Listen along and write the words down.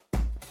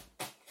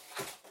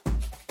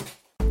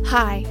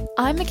Hi,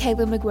 I'm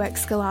Michaela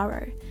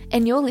McGuirk-Scalaro,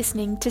 and you're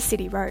listening to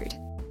City Road.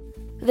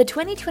 The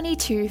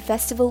 2022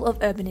 Festival of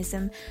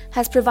Urbanism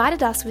has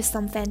provided us with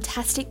some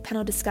fantastic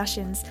panel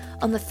discussions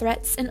on the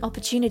threats and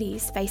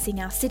opportunities facing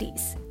our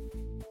cities.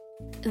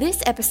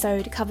 This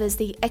episode covers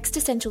the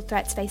existential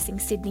threats facing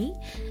Sydney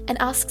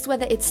and asks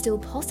whether it's still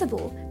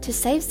possible to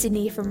save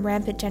Sydney from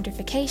rampant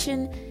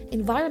gentrification,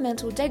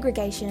 environmental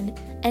degradation,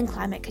 and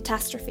climate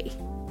catastrophe.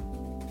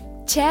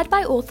 Chaired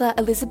by author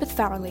Elizabeth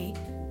Farrelly,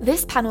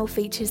 this panel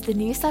features the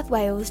New South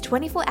Wales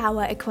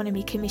 24-Hour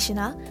Economy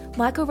Commissioner,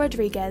 Michael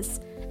Rodriguez,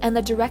 and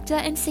the Director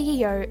and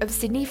CEO of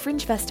Sydney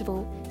Fringe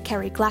Festival,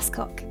 Kerry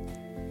Glasscock.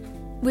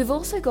 We've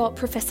also got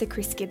Professor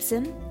Chris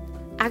Gibson,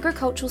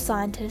 Agricultural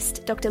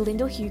Scientist Dr.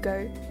 Lyndall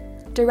Hugo,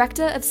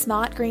 Director of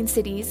Smart Green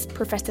Cities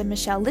Professor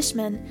Michelle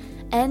Lishman,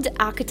 and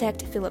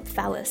Architect Philip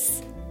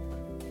Fallis.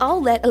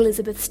 I'll let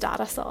Elizabeth start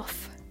us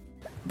off.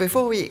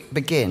 Before we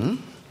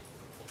begin,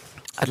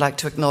 I'd like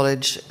to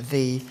acknowledge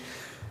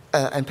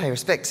and pay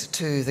respect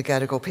to the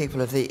Gadigal people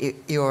of the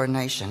Eora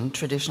Nation,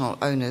 traditional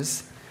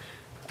owners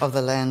of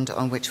the land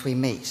on which we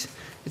meet.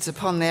 It's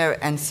upon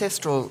their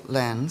ancestral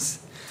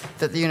lands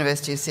that the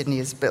University of Sydney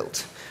is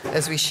built.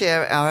 As we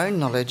share our own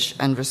knowledge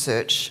and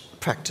research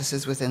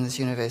practices within this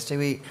university,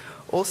 we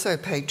also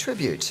pay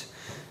tribute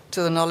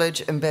to the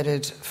knowledge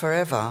embedded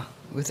forever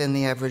within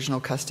the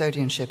Aboriginal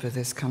custodianship of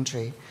this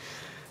country.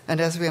 And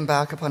as we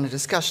embark upon a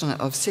discussion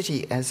of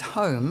city as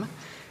home,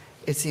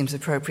 it seems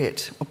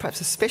appropriate, or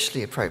perhaps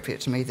especially appropriate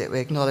to me, that we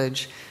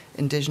acknowledge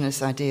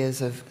Indigenous ideas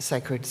of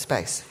sacred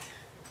space.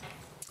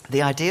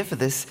 The idea for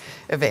this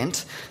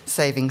event,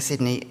 Saving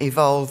Sydney,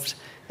 evolved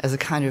as a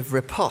kind of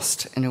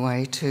riposte, in a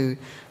way, to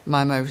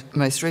my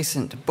most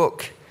recent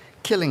book,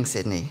 Killing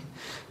Sydney,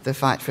 The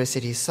Fight for a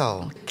City's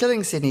Soul.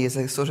 Killing Sydney is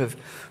a sort of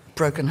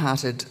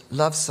broken-hearted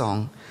love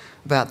song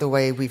about the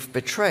way we've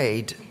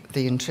betrayed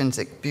the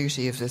intrinsic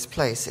beauty of this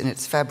place in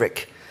its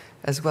fabric,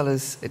 as well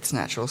as its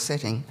natural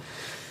setting.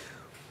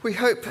 We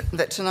hope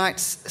that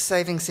tonight's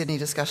Saving Sydney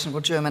discussion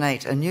will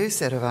germinate a new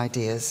set of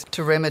ideas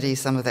to remedy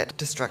some of that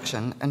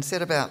destruction and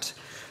set about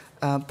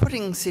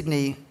putting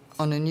Sydney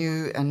on a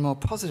new and more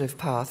positive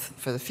path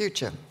for the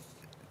future.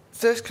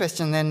 First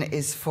question then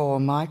is for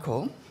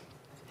Michael.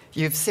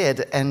 You've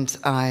said, and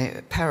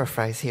I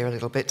paraphrase here a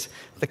little bit,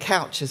 the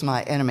couch is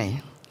my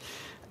enemy.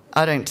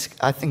 I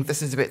think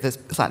this is a bit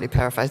slightly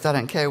paraphrased. I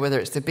don't care whether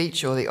it's the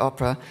beach or the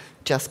opera,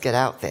 just get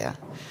out there.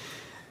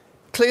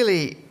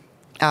 Clearly,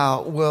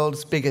 our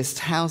world's biggest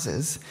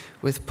houses,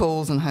 with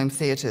pools and home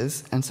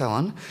theatres and so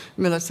on,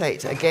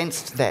 militate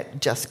against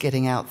that just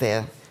getting out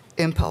there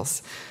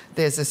impulse.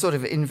 There's a sort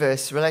of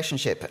inverse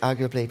relationship,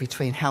 arguably,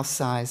 between house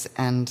size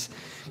and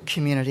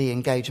community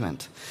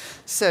engagement.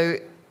 So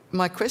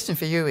my question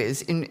for you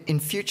is, in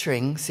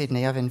futuring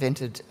Sydney, I've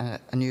invented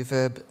a new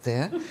verb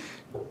there,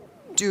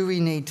 do we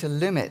need to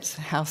limit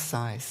house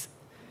size?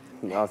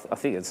 I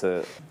think it's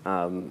a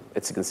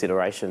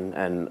consideration,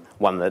 and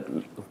one that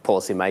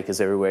policymakers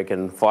everywhere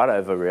can fight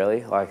over,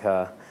 really.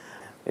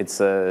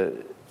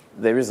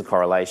 There is a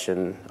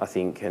correlation, I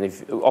think, and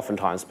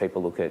oftentimes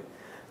people look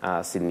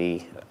at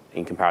Sydney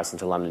in comparison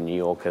to London, New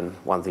York, and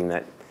one thing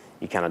that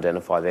you can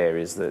identify there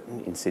is that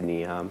in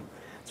Sydney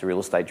it's a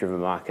real estate-driven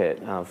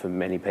market for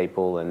many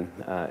people, and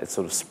it's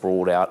sort of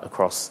sprawled out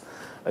across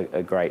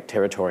a great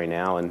territory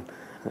now, and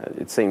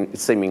it's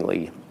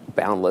seemingly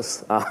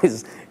boundless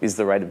is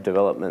the rate of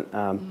development.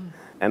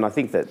 And I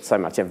think that so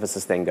much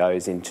emphasis then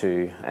goes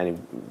into an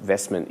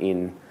investment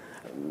in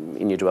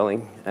your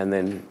dwelling, and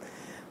then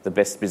the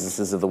best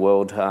businesses of the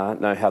world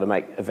know how to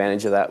make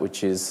advantage of that,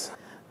 which is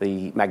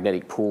the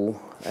magnetic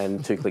pull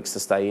and 2 clicks to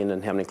stay in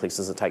and how many clicks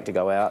does it take to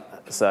go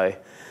out. So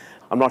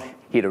I'm not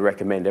here to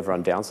recommend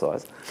everyone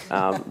downsize,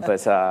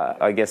 but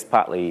I guess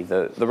partly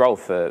the role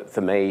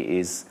for me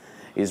is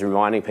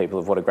reminding people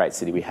of what a great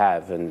city we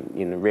have,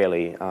 and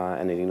really,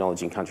 and an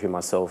acknowledging country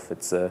myself,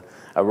 it's a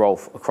role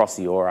across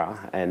the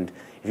Eora. And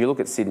if you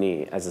look at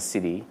Sydney as a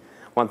city,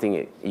 one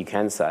thing you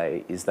can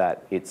say is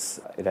that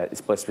it's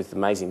blessed with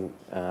amazing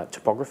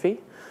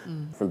topography,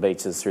 from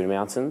beaches through to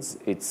mountains.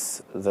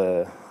 It's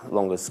the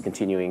longest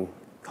continuing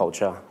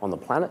culture on the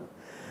planet,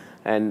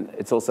 and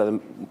it's also the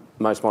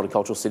most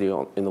multicultural city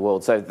in the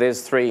world. So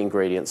there's 3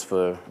 ingredients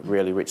for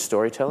really rich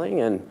storytelling,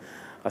 and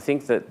I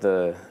think that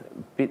the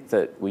bit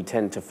that we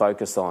tend to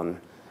focus on,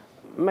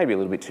 maybe a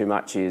little bit too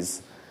much,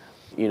 is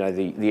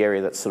the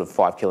area that's sort of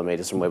 5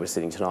 kilometres from where we're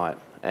sitting tonight,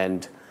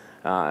 and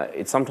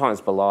it sometimes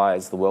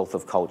belies the wealth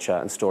of culture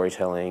and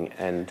storytelling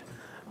and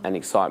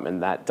excitement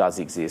that does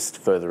exist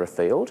further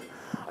afield.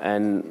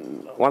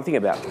 And one thing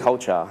about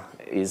culture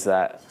is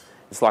that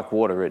it's like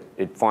water;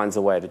 it finds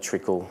a way to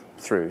trickle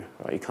through.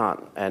 Right? You can't,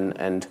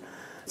 and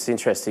it's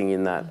interesting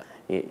in that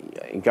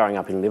growing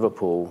up in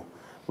Liverpool,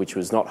 which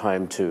was not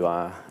home to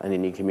an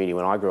Indian community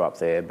when I grew up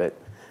there, but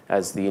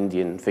as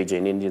the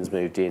Fijian Indians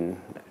moved in,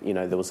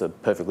 there was a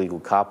perfectly legal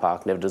car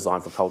park, never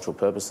designed for cultural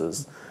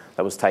purposes,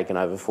 that was taken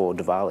over for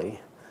Diwali.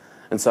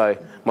 And so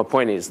my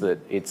point is that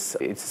it's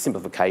a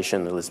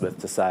simplification, Elizabeth,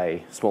 to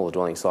say smaller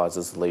dwelling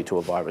sizes lead to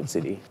a vibrant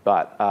city.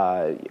 But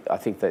I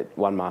think that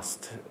one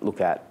must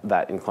look at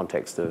that in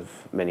context of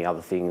many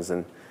other things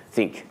and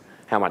think,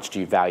 how much do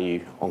you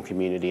value on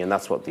community? And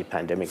that's what the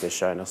pandemic has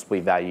shown us. We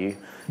value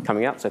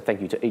coming out. So thank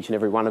you to each and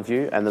every one of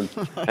you. And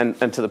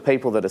and to the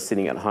people that are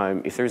sitting at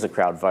home, if there is a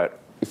crowd vote,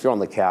 if you're on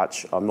the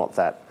couch, I'm not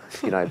that,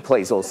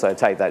 please also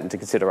take that into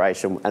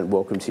consideration, and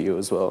welcome to you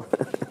as well.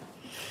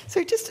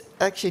 So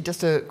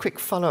just a quick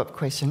follow-up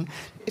question.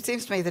 It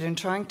seems to me that in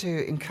trying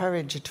to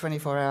encourage a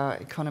 24-hour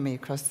economy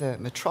across the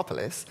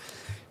metropolis,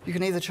 you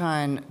can either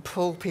try and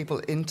pull people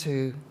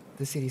into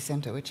the city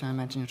centre, which I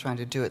imagine you're trying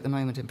to do at the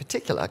moment in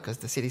particular, because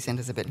the city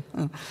centre's a bit...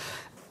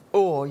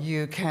 Or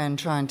you can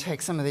try and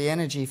take some of the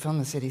energy from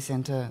the city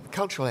centre,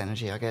 cultural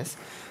energy, I guess,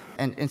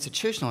 and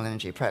institutional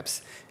energy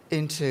perhaps,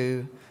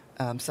 into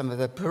some of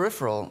the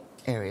peripheral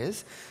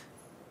areas.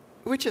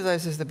 Which of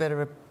those is the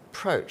better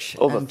approach?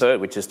 Or the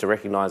third, which is to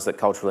recognise that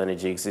cultural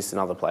energy exists in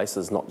other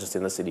places, not just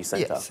in the city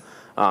centre. Yes.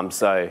 And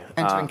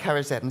to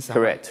encourage that in some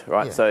correct, way.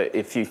 right. Yeah. So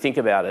if you think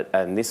about it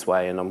in this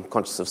way, and I'm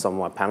conscious of some of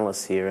my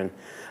panellists here, and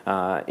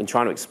in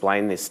trying to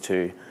explain this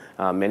to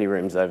many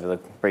rooms over the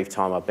brief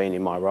time I've been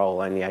in my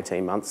role, only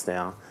 18 months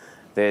now,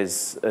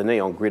 there's a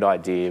neon grid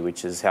idea,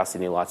 which is how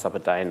Sydney lights up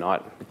at day and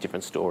night with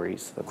different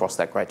stories across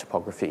that great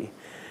topography,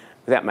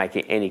 without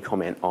making any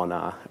comment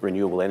on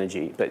renewable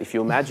energy. But if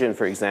you imagine,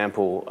 for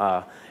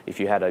example, if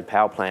you had a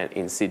power plant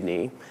in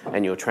Sydney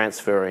and you're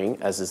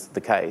transferring, as is the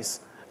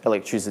case,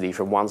 electricity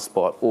from one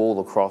spot all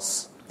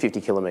across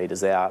 50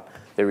 kilometres out,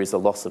 there is a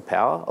loss of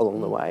power along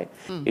the way.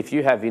 If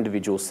you have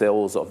individual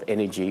cells of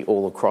energy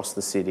all across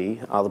the city,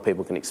 other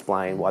people can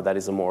explain why that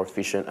is a more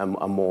efficient and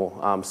a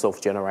more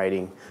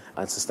self-generating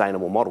and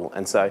sustainable model.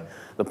 And so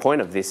the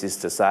point of this is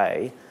to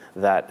say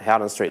that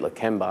Howden Street,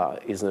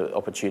 Lakemba is an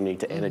opportunity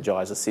to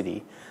energise a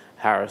city.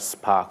 Harris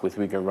Park with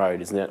Wigram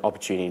Road is an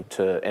opportunity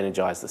to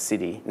energise the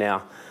city.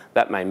 Now,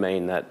 that may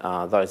mean that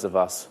those of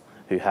us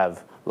who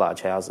have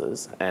large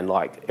houses and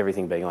like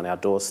everything being on our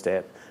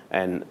doorstep,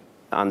 and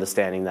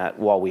understanding that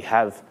while we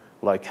have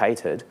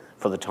located,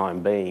 for the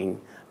time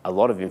being, a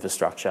lot of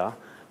infrastructure,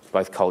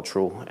 both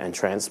cultural and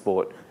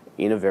transport,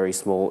 in a very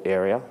small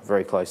area,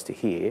 very close to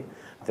here,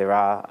 there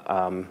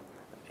are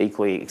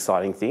equally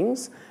exciting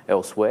things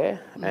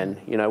elsewhere, and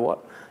you know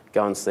what?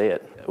 Go and see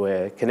it.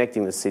 We're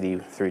connecting the city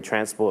through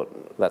transport.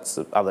 That's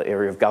the other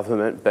area of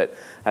government, but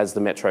as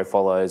the metro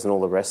follows and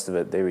all the rest of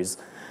it, there is,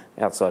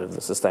 outside of the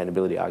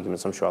sustainability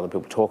arguments I'm sure other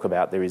people talk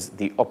about, there is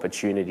the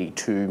opportunity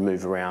to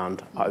move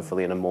around,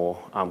 hopefully in a more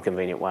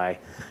convenient way.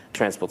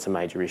 Transport's a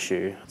major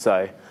issue.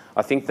 So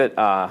I think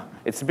that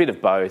it's a bit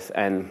of both,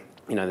 and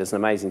there's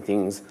amazing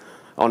things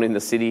on in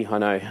the city. I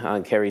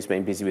know Kerry's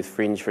been busy with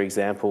Fringe, for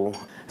example.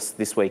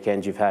 This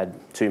weekend you've had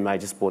 2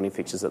 major sporting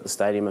fixtures at the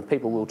stadium, and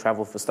people will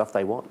travel for stuff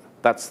they want.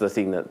 That's the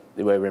thing that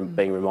we're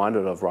being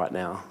reminded of right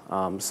now.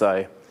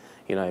 So,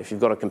 if you've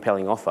got a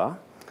compelling offer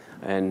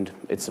and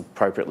it's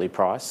appropriately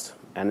priced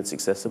and it's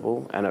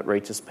accessible and it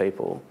reaches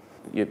people,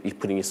 you're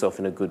putting yourself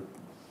in a good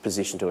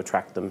position to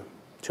attract them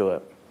to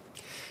it.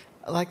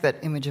 I like that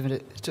image of a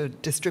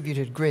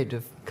distributed grid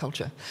of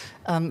culture.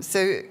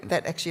 So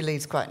that actually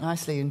leads quite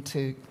nicely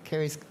into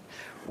Kerry's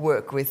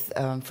work with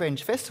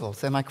Fringe Festival.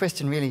 So my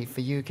question really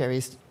for you, Kerry,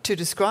 is to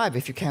describe,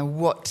 if you can,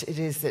 what it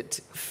is that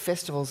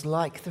festivals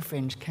like the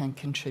Fringe can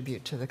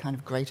contribute to the kind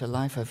of greater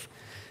life of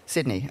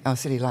Sydney, our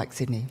city like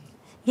Sydney.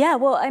 Yeah,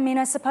 well,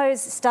 I suppose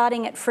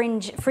starting at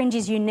Fringe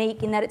is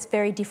unique in that it's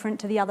very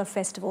different to the other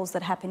festivals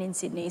that happen in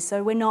Sydney.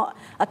 So we're not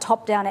a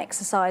top-down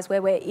exercise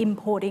where we're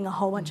importing a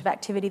whole bunch of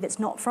activity that's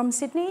not from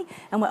Sydney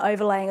and we're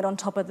overlaying it on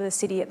top of the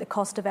city at the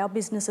cost of our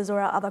businesses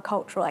or our other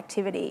cultural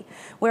activity.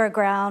 We're a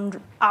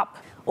ground-up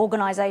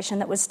organisation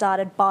that was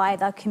started by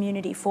the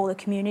community for the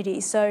community.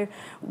 So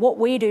what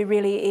we do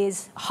really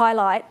is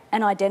highlight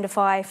and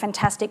identify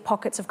fantastic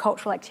pockets of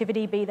cultural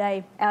activity, be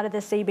they out of the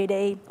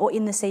CBD or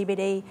in the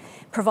CBD,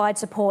 provide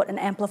support and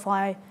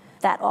amplify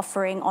that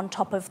offering on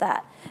top of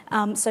that.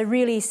 So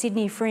really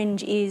Sydney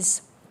Fringe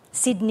is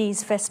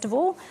Sydney's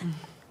festival.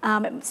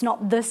 It's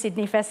not the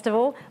Sydney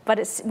Festival,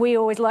 but we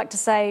always like to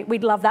say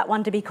we'd love that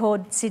one to be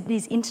called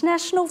Sydney's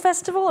International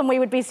Festival, and we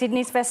would be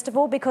Sydney's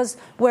Festival because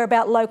we're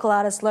about local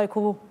artists,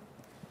 local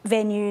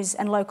venues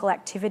and local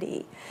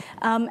activity.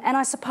 And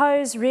I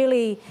suppose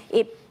really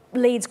it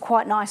leads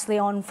quite nicely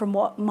on from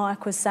what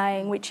Mike was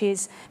saying, which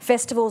is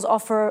festivals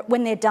offer,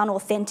 when they're done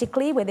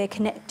authentically, where they're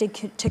connected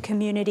to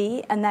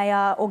community and they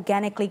are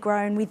organically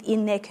grown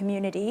within their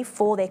community,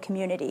 for their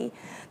community,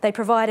 they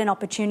provide an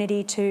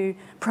opportunity to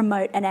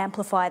promote and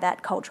amplify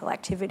that cultural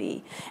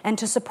activity and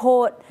to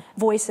support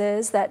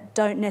voices that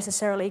don't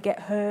necessarily get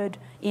heard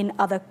in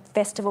other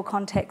festival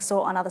contexts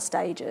or on other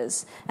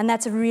stages. And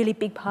that's a really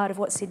big part of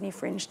what Sydney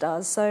Fringe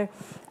does. So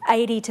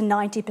 80 to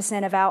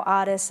 90% of our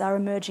artists are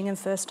emerging and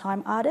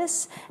first-time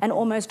artists, and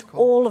almost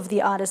all of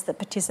the artists that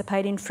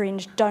participate in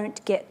Fringe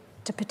don't get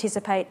to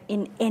participate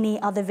in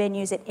any other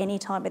venues at any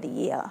time of the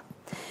year.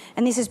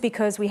 And this is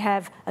because we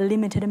have a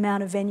limited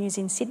amount of venues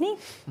in Sydney.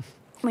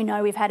 We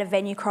know we've had a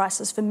venue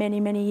crisis for many,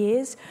 many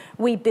years.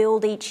 We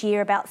build each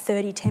year about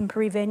 30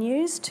 temporary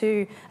venues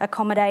to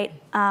accommodate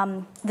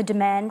the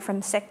demand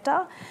from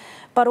sector.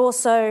 But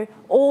also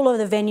all of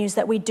the venues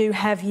that we do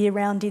have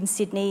year-round in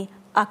Sydney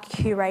are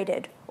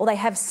curated, or they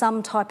have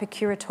some type of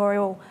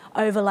curatorial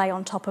overlay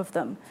on top of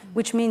them,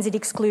 which means it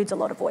excludes a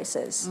lot of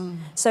voices.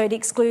 So it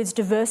excludes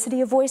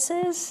diversity of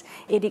voices,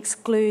 it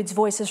excludes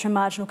voices from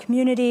marginal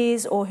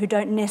communities or who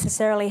don't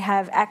necessarily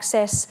have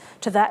access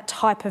to that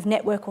type of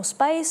network or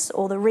space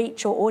or the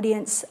reach or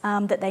audience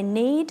that they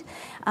need.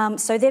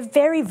 So they're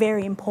very,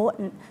 very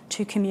important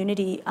to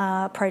community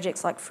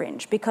projects like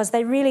Fringe because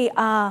they really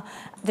are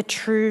the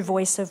true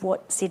voice of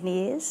what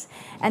Sydney is.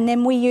 And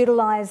then we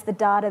utilise the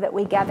data that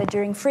we gather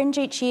during Fringe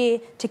each year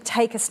to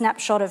take a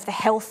snapshot of the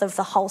health of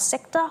the whole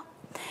sector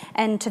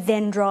and to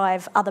then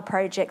drive other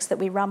projects that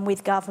we run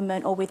with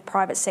government or with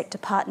private sector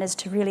partners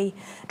to really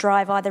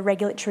drive either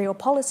regulatory or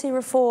policy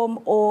reform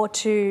or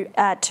to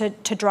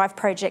drive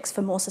projects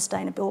for more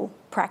sustainable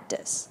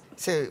practice.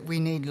 So we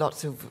need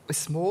lots of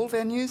small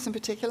venues in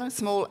particular,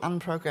 small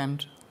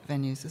unprogrammed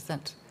venues, is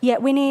that? Yeah,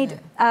 we need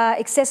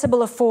accessible,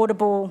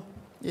 affordable,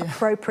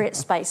 appropriate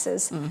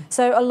spaces.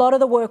 So a lot of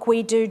the work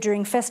we do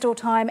during festival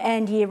time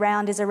and year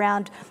round is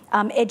around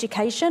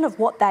education of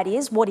what that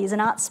is, what is an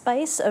art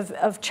space,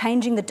 of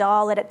changing the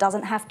dial that it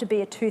doesn't have to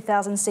be a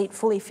 2,000 seat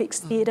fully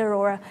fixed theatre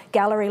or a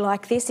gallery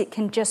like this. It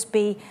can just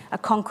be a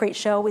concrete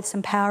shell with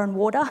some power and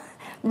water.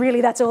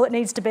 Really, that's all it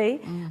needs to be.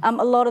 A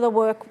lot of the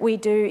work we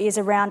do is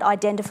around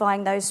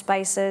identifying those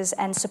spaces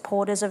and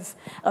supporters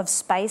of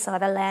space,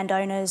 either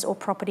landowners or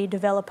property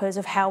developers,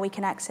 of how we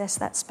can access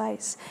that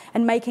space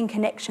and making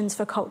connections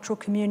for cultural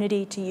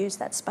community to use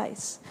that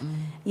space.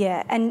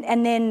 Yeah,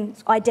 and then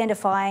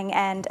identifying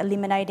and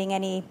eliminating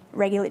any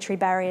regulatory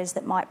barriers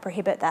that might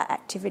prohibit that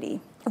activity,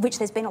 of which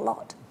there's been a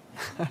lot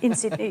in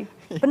Sydney,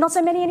 but not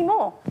so many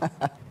anymore.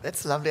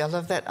 That's lovely. I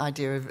love that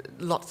idea of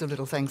lots of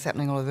little things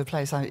happening all over the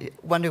place. I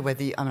wonder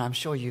whether, I'm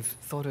sure you've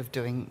thought of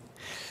doing,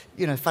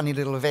 funny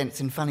little events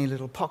in funny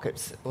little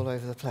pockets all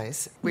over the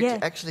place, which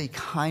actually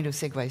kind of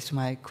segues to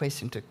my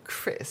question to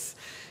Chris,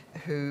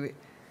 who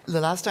the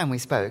last time we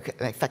spoke,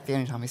 in fact the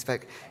only time we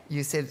spoke,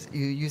 you said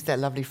you used that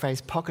lovely phrase,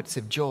 pockets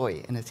of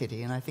joy in a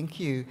city, and I think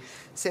you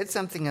said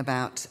something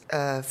about,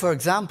 for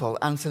example,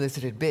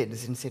 unsolicited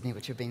bids in Sydney,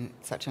 which have been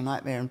such a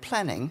nightmare in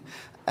planning,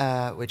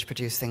 which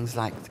produce things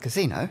like the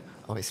casino,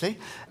 obviously,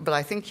 but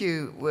I think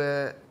you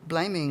were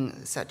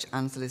blaming such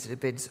unsolicited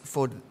bids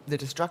for the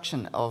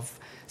destruction of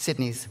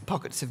Sydney's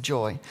pockets of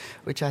joy,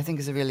 which I think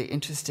is a really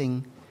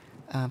interesting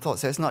thought.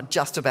 So it's not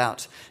just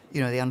about,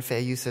 the unfair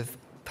use of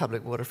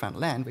public waterfront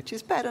land, which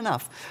is bad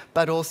enough,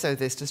 but also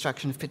this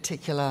destruction of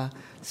particular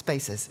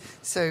spaces.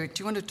 So do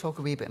you want to talk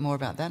a wee bit more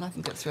about that? I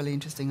think that's a really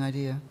interesting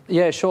idea.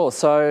 Yeah, sure.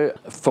 So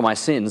for my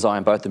sins, I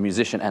am both a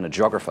musician and a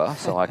geographer,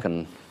 so I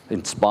can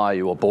inspire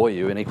you or bore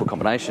you in equal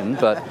combination.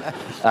 But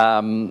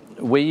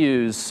we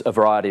use a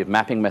variety of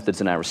mapping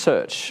methods in our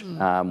research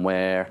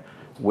where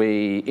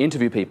we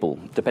interview people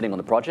depending on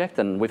the project,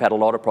 and we've had a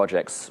lot of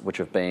projects which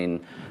have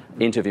been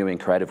interviewing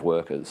creative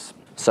workers.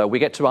 So we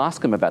get to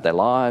ask them about their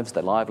lives,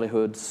 their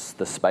livelihoods,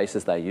 the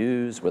spaces they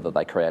use, whether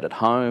they create at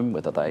home,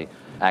 whether they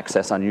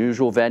access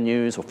unusual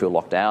venues or feel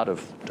locked out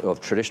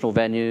of traditional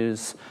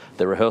venues,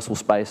 the rehearsal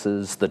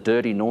spaces, the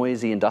dirty,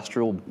 noisy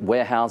industrial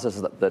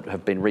warehouses that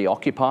have been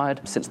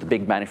reoccupied since the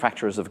big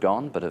manufacturers have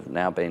gone, but have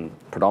now been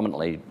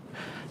predominantly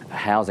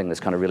housing this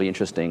kind of really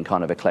interesting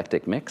kind of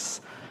eclectic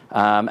mix.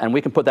 And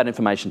we can put that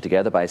information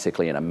together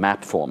basically in a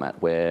map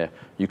format where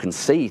you can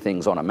see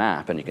things on a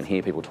map and you can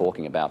hear people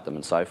talking about them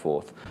and so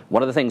forth.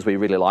 One of the things we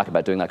really like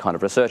about doing that kind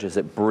of research is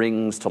it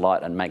brings to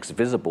light and makes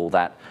visible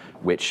that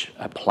which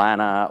a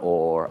planner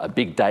or a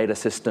big data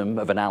system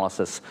of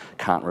analysis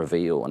can't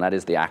reveal, and that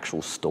is the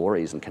actual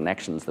stories and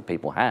connections that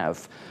people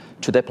have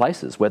to their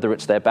places, whether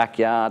it's their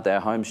backyard, their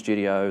home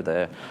studio,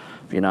 their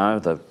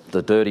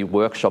the dirty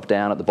workshop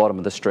down at the bottom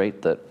of the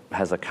street that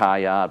has a car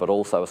yard but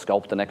also a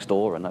sculptor next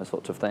door and those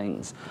sorts of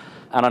things.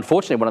 And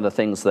unfortunately, one of the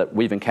things that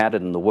we've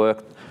encountered in the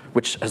work,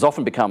 which has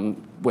often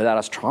become, without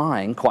us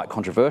trying, quite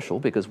controversial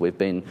because we've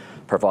been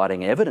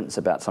providing evidence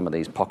about some of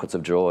these pockets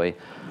of joy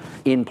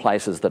in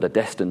places that are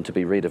destined to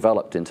be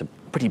redeveloped into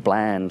pretty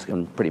bland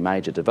and pretty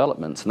major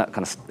developments, and that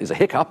kind of is a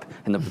hiccup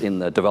in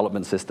the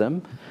development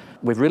system.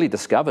 We've really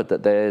discovered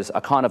that there's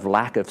a kind of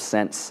lack of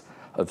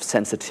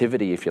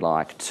sensitivity, if you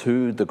like,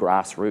 to the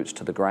grassroots,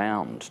 to the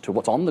ground, to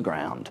what's on the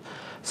ground.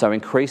 So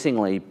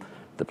increasingly,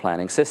 the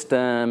planning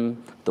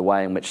system, the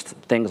way in which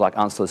things like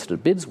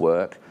unsolicited bids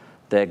work,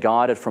 they're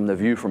guided from the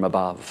view from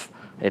above.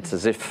 It's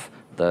as if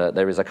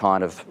there is a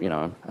kind of,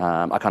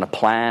 a kind of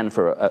plan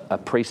for a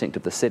precinct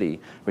of the city,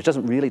 which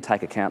doesn't really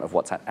take account of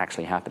what's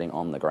actually happening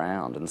on the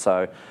ground. And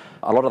so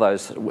a lot of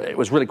those, it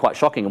was really quite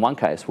shocking in one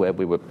case where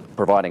we were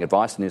providing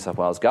advice to the New South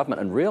Wales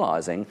government and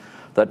realising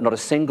that not a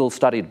single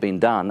study had been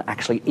done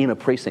actually in a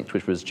precinct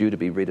which was due to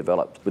be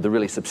redeveloped with a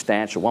really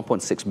substantial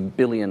 $1.6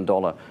 billion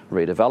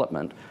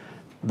redevelopment.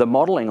 The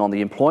modelling on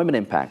the employment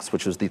impacts,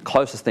 which was the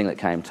closest thing that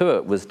came to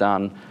it, was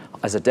done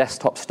as a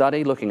desktop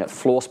study looking at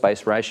floor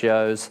space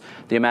ratios,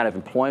 the amount of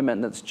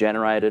employment that's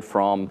generated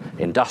from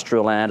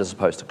industrial land as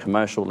opposed to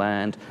commercial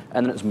land,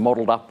 and then it's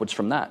modelled upwards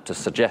from that to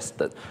suggest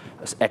that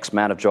X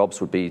amount of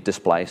jobs would be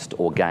displaced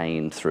or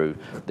gained through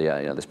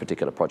this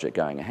particular project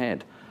going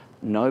ahead.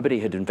 Nobody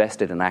had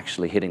invested in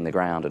actually hitting the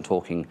ground and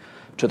talking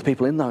to the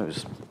people in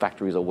those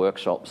factories or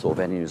workshops or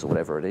venues or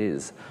whatever it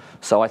is.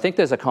 So I think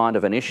there's a kind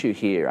of an issue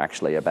here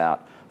actually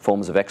about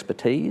forms of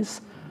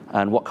expertise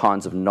and what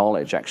kinds of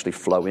knowledge actually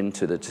flow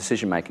into the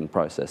decision-making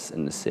process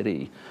in the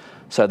city.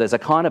 So there's a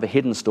kind of a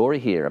hidden story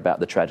here about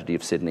the tragedy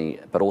of Sydney,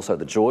 but also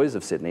the joys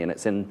of Sydney, and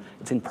it's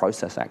in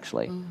process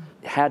actually.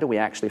 How do we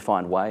actually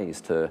find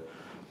ways to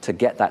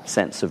get that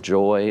sense of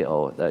joy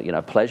or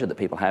pleasure that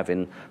people have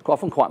in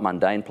often quite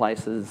mundane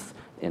places,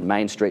 in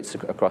main streets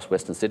across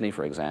Western Sydney,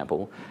 for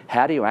example?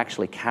 How do you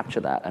actually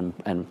capture that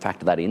and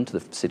factor that into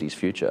the city's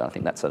future? I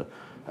think that's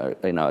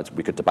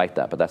we could debate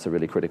that, but that's a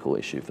really critical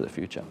issue for the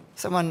future.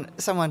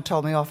 Someone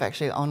told me off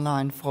actually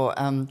online for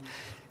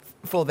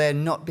there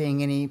not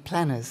being any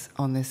planners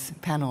on this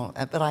panel,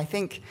 but I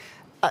think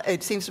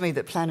it seems to me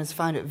that planners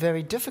find it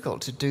very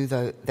difficult to do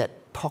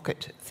that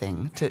pocket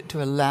thing,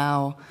 to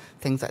allow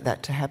things like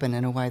that to happen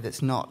in a way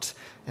that's not,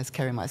 as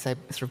Kerry might say,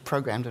 sort of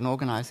programmed and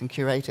organised and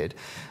curated.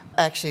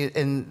 Actually,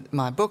 in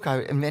my book,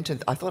 I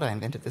thought I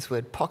invented this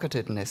word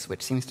pocketedness,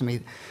 which seems to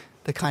me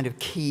the kind of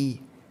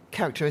key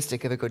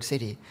characteristic of a good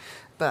city.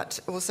 But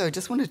also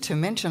just wanted to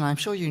mention, I'm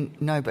sure you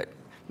know, but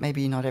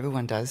maybe not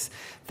everyone does,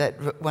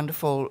 that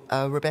wonderful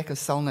Rebecca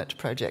Solnit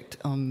project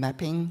on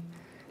mapping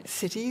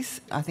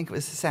cities. I think it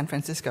was the San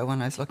Francisco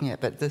one I was looking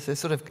at, but this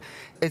is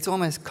it's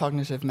almost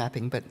cognitive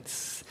mapping, but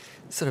it's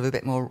sort of a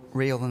bit more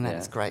real than that.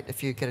 It's great.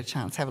 If you get a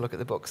chance, have a look at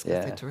the books.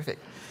 They're terrific.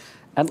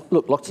 And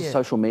look, lots of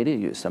social media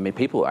use. I mean,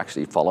 people are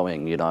actually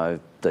following,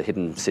 the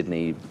hidden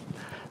Sydney.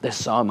 There's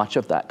so much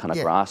of that kind of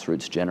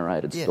grassroots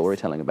generated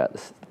storytelling about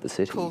the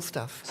city. Cool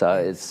stuff. So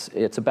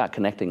it's about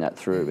connecting that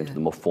through into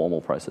the more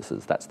formal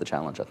processes. That's the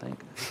challenge, I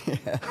think.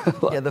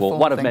 The formal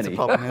one of thing's many. a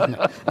problem, isn't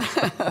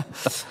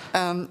it?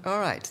 All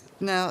right.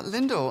 Now,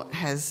 Lyndall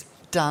has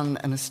done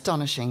an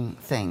astonishing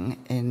thing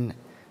in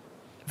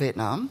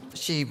Vietnam.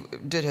 She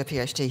did her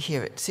PhD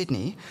here at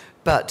Sydney,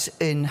 but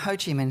in Ho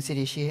Chi Minh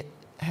City she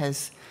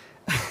has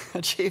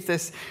achieved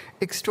this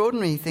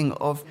extraordinary thing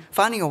of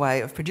finding a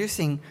way of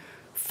producing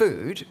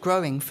food,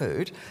 growing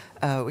food,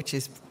 which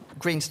is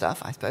green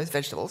stuff, I suppose,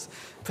 vegetables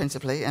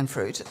principally, and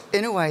fruit,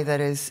 in a way that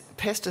is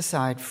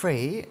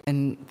pesticide-free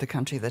in the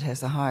country that has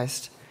the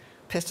highest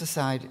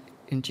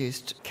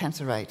pesticide-induced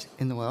cancer rate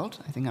in the world,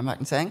 I think I'm right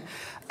in saying,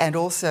 and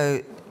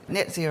also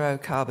net zero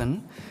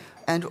carbon,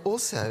 and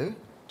also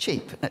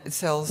cheap. It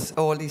sells,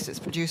 or at least it's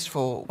produced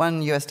for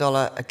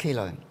 $1 a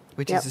kilo,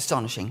 which is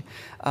astonishing.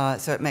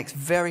 So it makes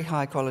very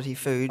high-quality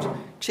food,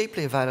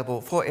 cheaply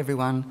available for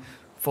everyone,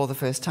 for the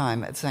first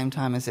time, at the same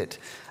time as it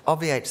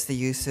obviates the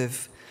use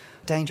of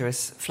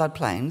dangerous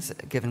floodplains,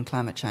 given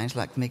climate change,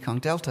 like the Mekong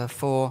Delta,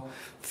 for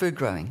food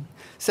growing.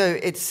 So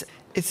it's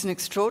an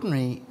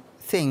extraordinary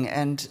thing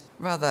and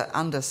rather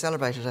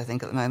under-celebrated, I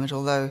think, at the moment,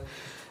 although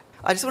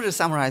I just wanted to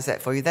summarise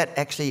that for you. That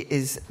actually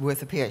is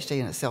worth a PhD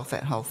in itself,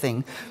 that whole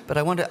thing. But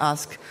I want to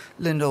ask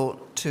Lyndall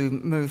to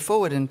move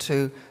forward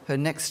into her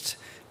next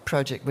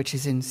project, which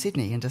is in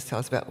Sydney, and just tell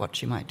us about what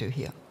she might do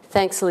here.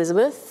 Thanks,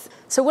 Elizabeth.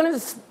 So one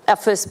of our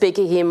first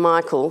speaker here,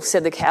 Michael,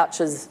 said the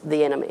couch is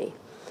the enemy.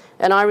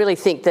 And I really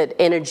think that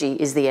energy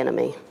is the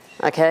enemy,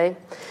 okay?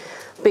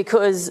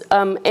 Because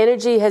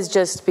energy has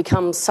just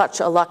become such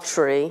a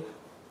luxury.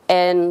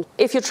 And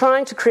if you're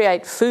trying to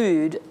create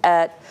food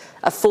at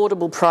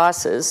affordable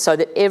prices so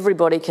that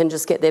everybody can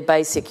just get their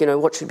basic,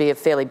 what should be a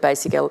fairly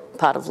basic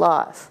part of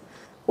life,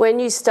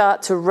 when you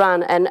start to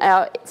run, and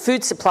our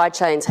food supply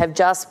chains have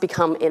just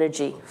become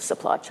energy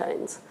supply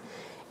chains.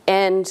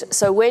 And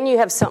so when you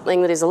have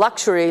something that is a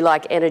luxury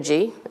like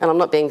energy, and I'm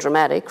not being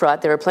dramatic, right?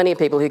 There are plenty of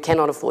people who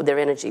cannot afford their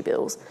energy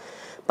bills,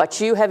 but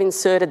you have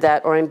inserted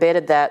that or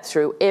embedded that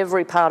through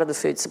every part of the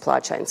food supply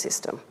chain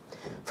system,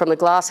 from the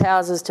glass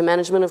houses to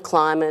management of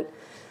climate,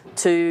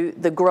 to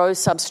the grow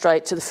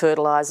substrate, to the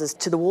fertilisers,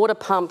 to the water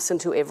pumps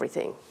and to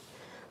everything.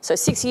 So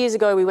 6 years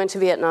ago we went to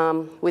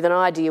Vietnam with an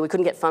idea. We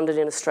couldn't get funded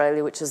in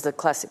Australia, which is the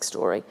classic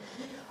story.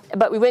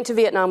 But we went to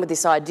Vietnam with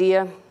this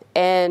idea,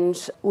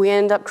 and we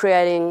end up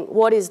creating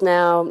what is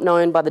now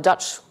known by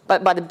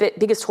the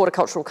biggest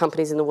horticultural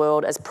companies in the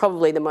world as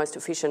probably the most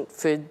efficient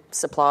food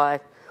supply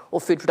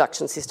or food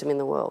production system in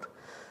the world.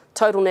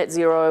 Total net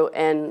zero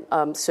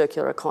and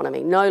circular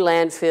economy. No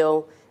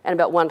landfill, and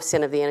about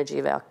 1% of the energy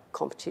of our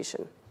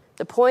competition.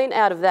 The point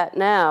out of that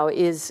now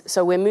is,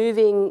 so we're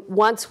moving,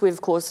 once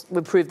we've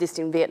proved this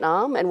in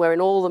Vietnam, and we're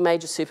in all the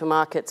major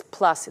supermarkets,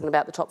 plus in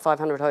about the top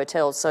 500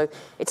 hotels. So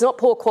it's not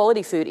poor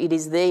quality food, it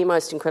is the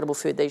most incredible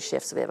food these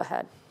chefs have ever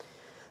had.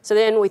 So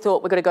then we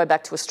thought we're going to go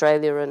back to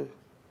Australia and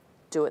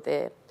do it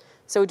there.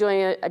 So we're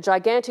doing a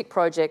gigantic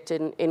project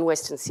in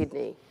Western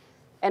Sydney,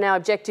 and our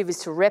objective is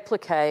to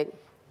replicate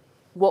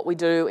what we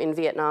do in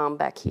Vietnam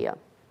back here.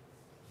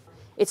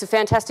 It's a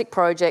fantastic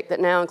project that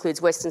now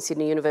includes Western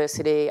Sydney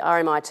University,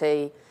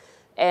 RMIT,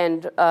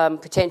 and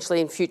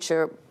potentially in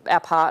future our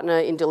partner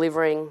in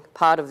delivering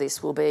part of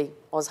this will be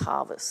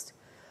OzHarvest.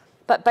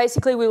 But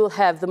basically we will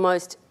have the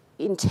most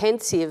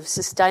intensive,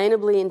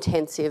 sustainably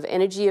intensive,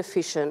 energy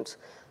efficient,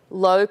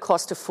 low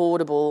cost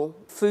affordable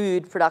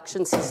food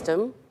production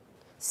system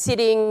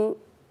sitting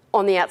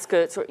on the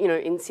outskirts, or,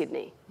 in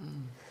Sydney.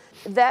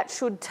 That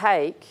should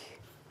take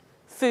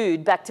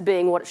food back to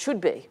being what it should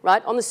be,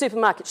 right? On the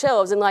supermarket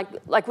shelves, and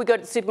like we go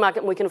to the supermarket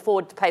and we can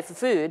afford to pay for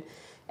food.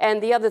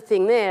 And the other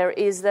thing there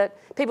is that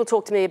people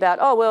talk to me about,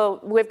 oh, well,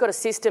 we've got a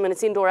system and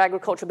it's indoor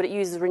agriculture, but it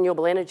uses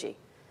renewable energy.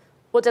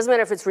 Well, it doesn't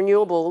matter if it's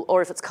renewable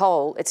or if it's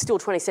coal, it's still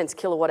 20 cents a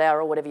kilowatt hour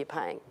or whatever you're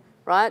paying,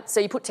 right? So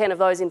you put 10 of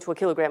those into a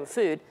kilogram of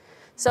food.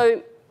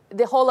 So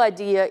the whole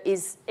idea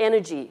is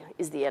energy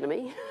is the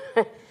enemy.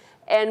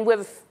 And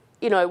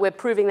we're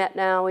proving that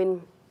now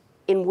in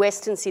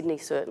Western Sydney,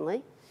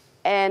 certainly,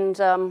 and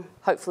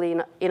hopefully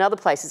in other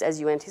places, as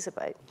you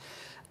anticipate.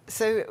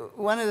 So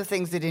one of the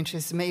things that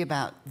interests me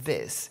about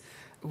this,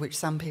 which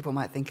some people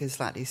might think is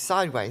slightly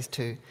sideways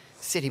to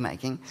city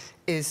making,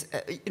 is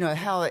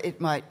how it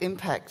might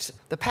impact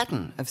the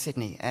pattern of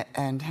Sydney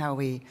and how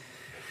we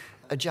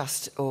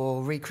adjust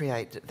or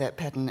recreate that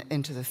pattern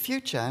into the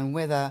future, and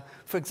whether,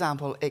 for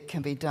example, it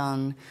can be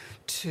done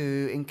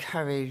to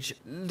encourage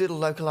little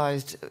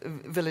localised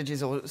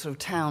villages or sort of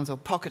towns or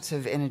pockets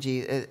of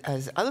energy,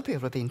 as other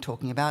people have been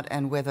talking about,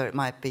 and whether it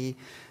might be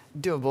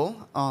doable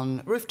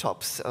on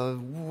rooftops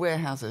of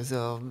warehouses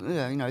or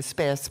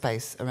spare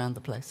space around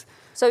the place.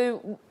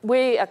 So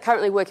we are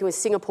currently working with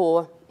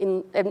Singapore,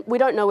 and we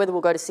don't know whether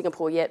we'll go to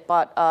Singapore yet,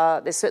 but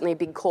there's certainly a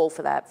big call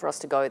for us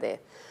to go there,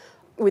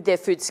 with their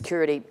food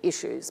security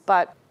issues.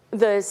 But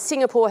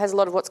Singapore has a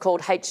lot of what's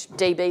called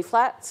HDB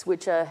flats,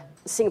 which are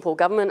Singapore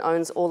government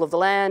owns all of the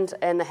land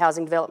and the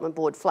Housing Development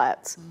Board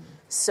flats.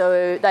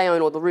 So they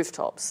own all the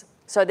rooftops.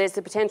 So there's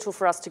the potential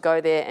for us to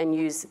go there and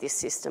use this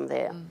system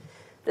there.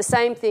 The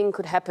same thing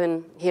could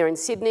happen here in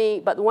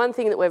Sydney, but the one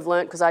thing that we've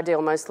learnt, because I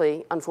deal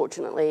mostly,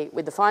 unfortunately,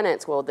 with the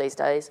finance world these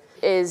days,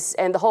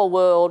 and the whole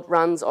world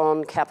runs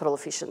on capital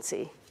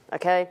efficiency,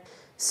 okay?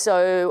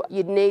 So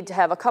you'd need to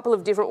have a couple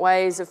of different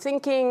ways of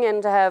thinking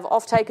and to have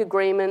offtake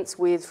agreements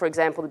with, for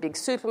example, the big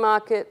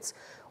supermarkets,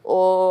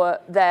 or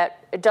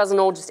that it doesn't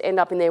all just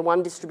end up in their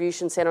one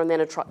distribution centre and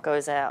then a truck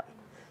goes out,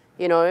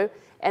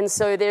 And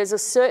so there's a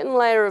certain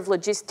layer of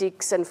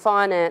logistics and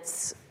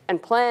finance and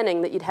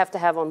planning that you'd have to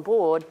have on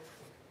board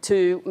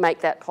to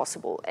make that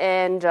possible.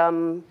 And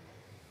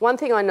one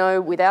thing I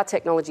know with our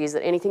technology is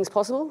that anything's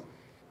possible.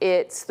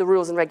 It's the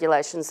rules and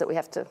regulations that we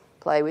have to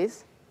play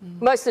with.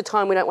 Most of the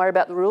time we don't worry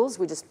about the rules,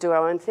 we just do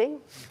our own thing.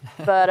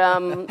 But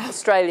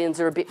Australians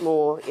are a bit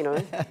more,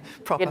 get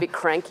a bit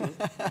cranky.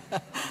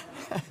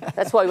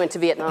 That's why we went to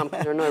Vietnam,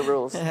 because there are no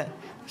rules. Yeah.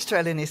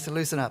 Australia needs to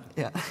loosen up,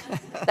 yeah.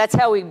 That's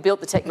how we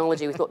built the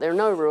technology. We thought there are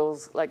no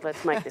rules,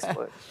 let's make this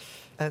work.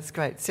 That's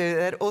great. So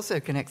that also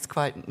connects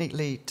quite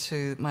neatly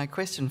to my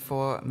question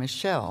for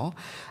Michelle,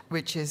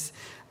 which is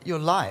your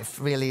life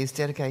really is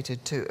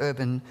dedicated to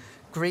urban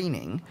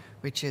greening,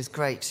 which is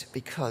great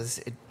because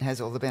it has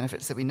all the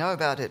benefits that we know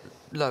about. It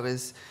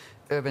lowers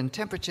urban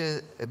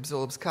temperature,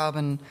 absorbs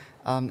carbon,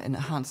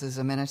 enhances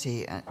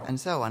amenity, and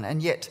so on.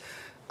 And yet,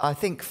 I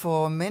think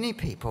for many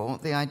people,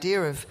 the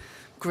idea of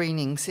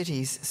greening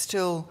cities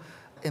still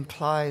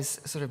implies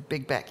sort of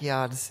big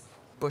backyards,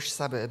 bush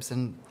suburbs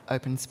and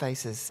open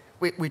spaces,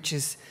 which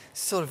is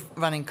sort of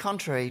running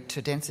contrary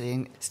to density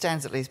and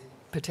stands at least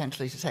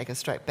potentially to take us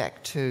straight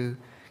back to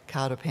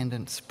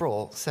car-dependent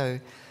sprawl. So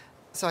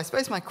I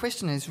suppose my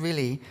question is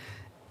really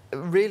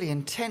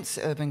intense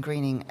urban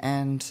greening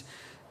and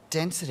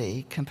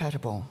density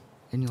compatible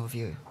in your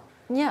view?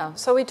 Yeah,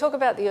 so we talk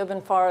about the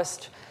urban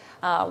forest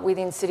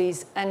within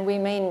cities and we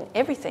mean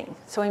everything.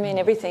 So we mean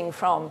everything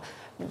from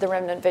the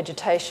remnant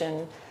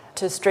vegetation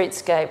to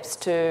streetscapes,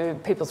 to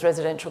people's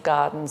residential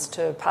gardens,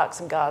 to parks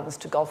and gardens,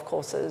 to golf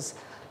courses,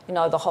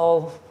 the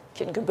whole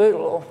kit and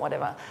caboodle or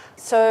whatever.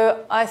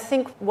 So I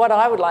think what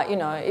I would like,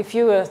 if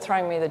you were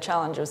throwing me the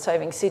challenge of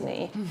saving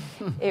Sydney,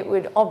 it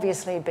would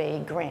obviously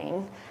be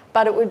green,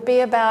 but it would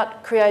be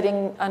about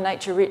creating a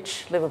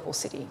nature-rich, livable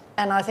city.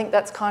 And I think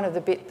that's kind of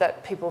the bit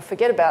that people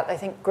forget about. They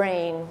think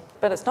green,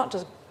 but it's not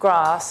just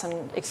grass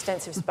and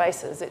extensive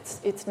spaces,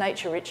 it's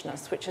nature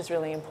richness, which is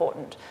really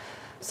important.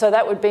 So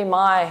that would be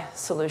my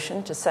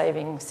solution to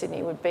saving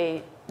Sydney, would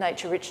be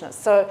nature richness.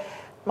 So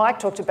Mike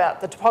talked about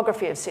the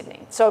topography of Sydney.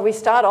 So we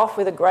start off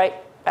with a great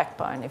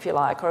backbone, if you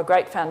like, or a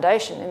great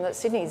foundation, in that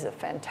Sydney is a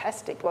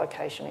fantastic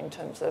location in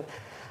terms of,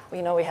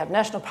 we have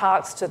national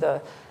parks to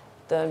the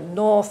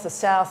north, the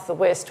south, the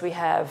west. We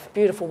have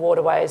beautiful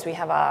waterways. We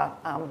have our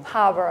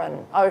harbour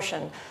and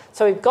ocean.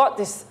 So we've got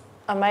this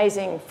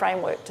amazing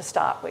framework to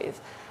start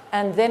with.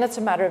 And then it's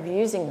a matter of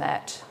using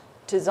that,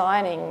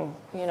 designing,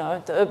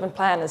 the urban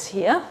planners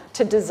here,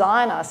 to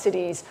design our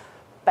cities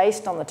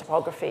based on the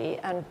topography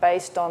and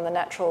based on the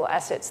natural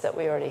assets that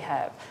we already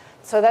have.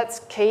 So that's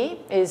key,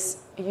 is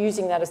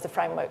using that as the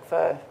framework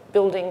for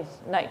building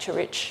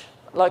nature-rich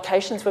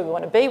locations where we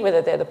want to be,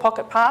 whether they're the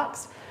pocket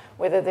parks,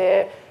 whether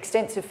they're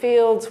extensive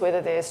fields,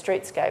 whether they're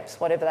streetscapes,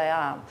 whatever they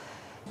are.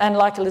 And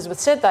like Elizabeth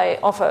said, they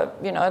offer,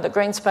 the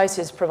green space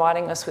is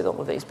providing us with all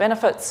of these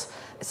benefits.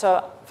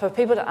 So for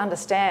people to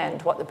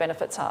understand what the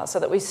benefits are, so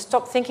that we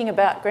stop thinking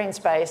about green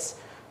space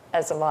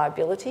as a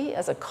liability,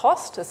 as a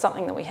cost, as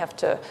something that we have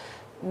to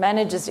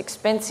manage as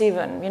expensive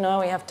and,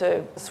 we have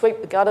to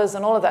sweep the gutters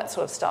and all of that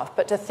sort of stuff.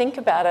 But to think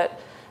about it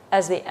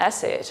as the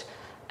asset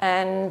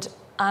and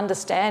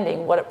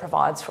understanding what it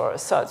provides for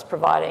us. So it's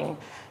providing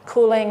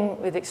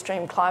cooling with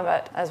extreme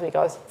climate as we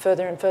go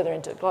further and further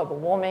into global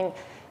warming.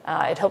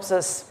 It helps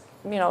us,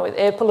 with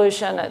air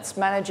pollution. It's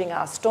managing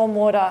our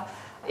stormwater.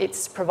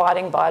 It's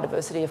providing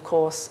biodiversity, of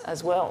course,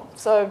 as well.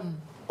 So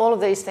all of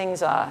these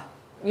things are,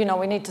 we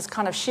need to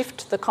kind of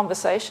shift the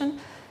conversation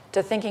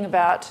to thinking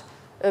about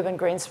urban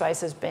green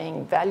spaces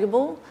being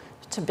valuable,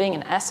 to being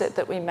an asset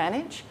that we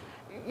manage.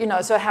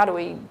 So how do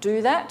we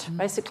do that,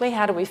 basically?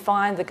 How do we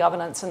find the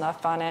governance and the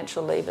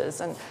financial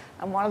levers? And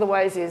one of the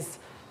ways is,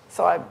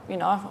 so I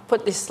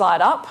put this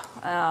slide up.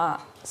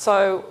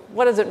 So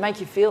what does it make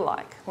you feel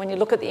like? When you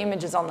look at the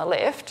images on the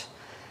left,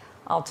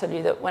 I'll tell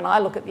you that when I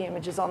look at the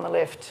images on the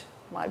left,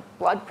 my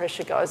blood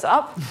pressure goes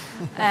up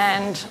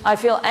and I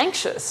feel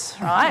anxious,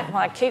 right?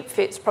 My Keep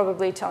Fit's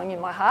probably telling you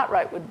my heart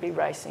rate would be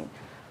racing.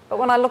 But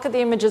when I look at the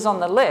images on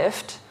the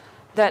left,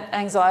 that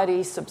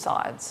anxiety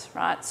subsides,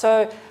 right?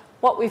 So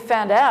what we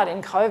found out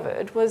in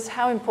COVID was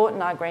how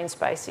important our green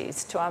space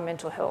is to our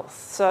mental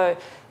health. So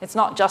it's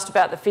not just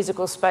about the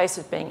physical space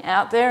of being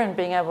out there and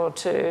being able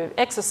to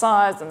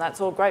exercise, and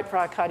that's all great for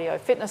our cardio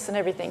fitness and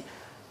everything.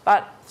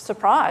 But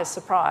surprise,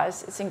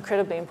 surprise, it's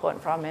incredibly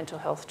important for our mental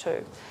health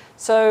too.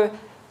 So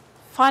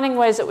finding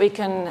ways that we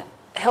can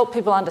help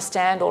people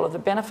understand all of the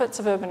benefits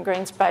of urban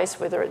green space,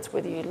 whether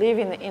you live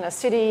in the inner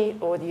city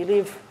or whether you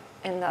live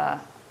in the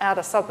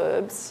outer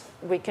suburbs,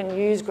 we can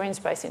use green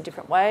space in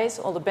different ways,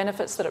 all the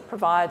benefits that it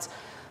provides,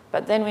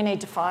 but then we need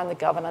to find the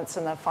governance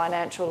and the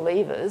financial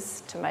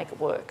levers to make it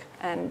work.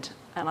 And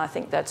I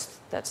think that's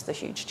the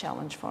huge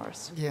challenge for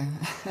us. Yeah,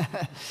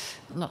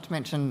 not to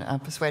mention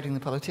persuading the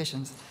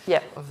politicians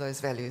of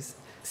those values.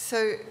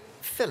 So,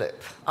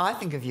 Philip, I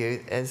think of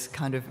you as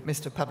kind of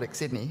Mr. Public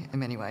Sydney in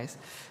many ways,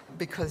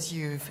 because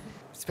you've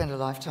spent a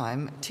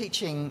lifetime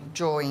teaching,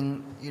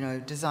 drawing,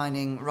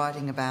 designing,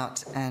 writing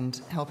about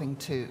and helping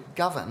to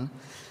govern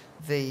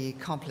the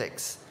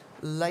complex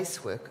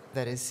lacework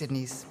that is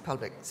Sydney's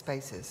public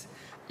spaces.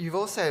 You've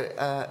also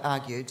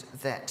argued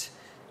that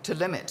to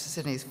limit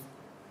Sydney's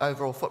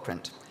overall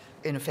footprint,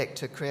 in effect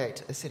to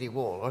create a city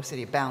wall or a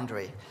city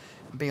boundary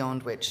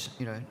beyond which,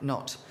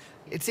 not.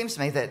 It seems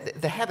to me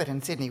that the habit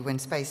in Sydney when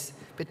space,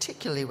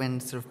 particularly when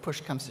sort of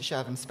push comes to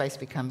shove and space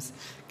becomes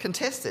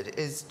contested,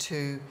 is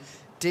to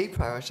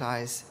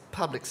deprioritise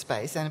public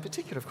space, and in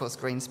particular, of course,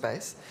 green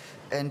space,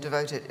 and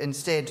devote it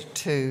instead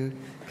to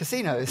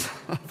casinos,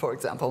 for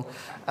example.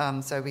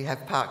 So we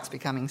have parks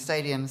becoming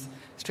stadiums,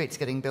 streets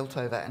getting built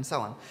over, and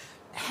so on.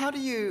 How do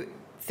you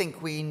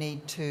think we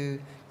need to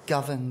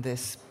govern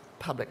this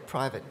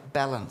public-private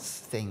balance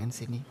thing in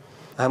Sydney?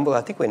 Well,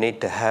 I think we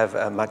need to have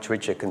a much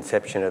richer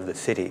conception of the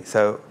city.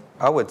 So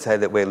I would say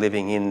that we're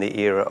living in the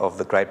era of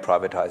the great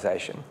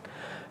privatisation.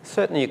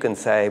 Certainly you can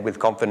say with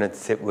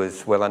confidence it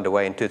was well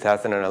underway in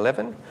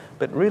 2011,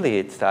 but really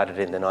it started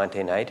in the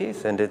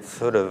 1980s, and it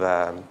sort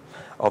of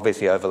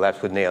obviously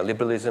overlaps with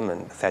neoliberalism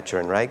and Thatcher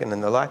and Reagan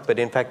and the like, but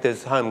in fact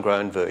there's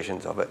homegrown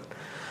versions of it.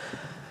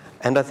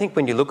 And I think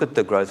when you look at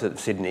the growth of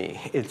Sydney,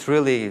 it's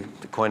really,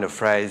 to coin a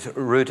phrase,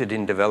 rooted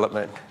in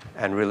development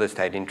and real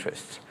estate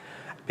interests,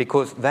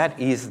 because that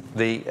is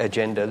the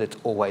agenda that's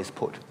always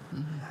put.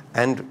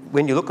 And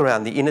when you look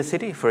around the inner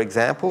city, for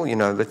example,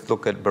 let's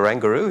look at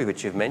Barangaroo,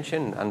 which you've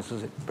mentioned,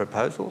 unsolicited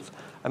proposals.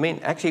 I mean,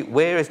 actually,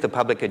 where is the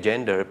public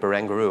agenda at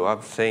Barangaroo?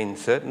 I've seen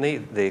certainly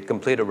the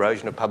complete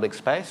erosion of public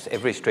space.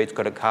 Every street's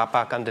got a car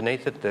park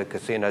underneath it. The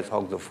casinos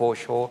hog the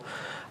foreshore.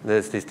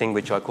 There's this thing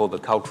which I call the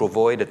cultural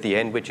void at the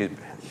end, which is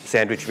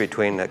sandwiched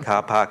between a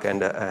car park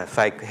and a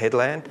fake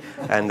headland,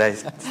 and they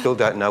still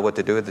don't know what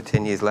to do with it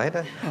 10 years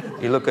later.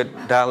 You look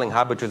at Darling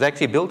Harbour, which was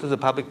actually built as a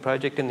public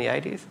project in the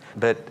 80s,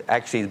 but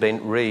actually has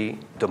been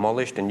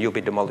re-demolished, and you'll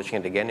be demolishing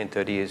it again in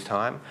 30 years'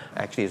 time,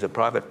 actually as a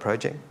private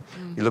project.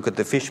 You look at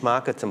the fish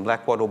markets in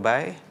Blackwattle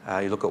Bay,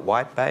 you look at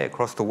White Bay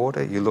across the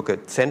water, you look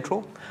at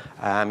Central,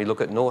 you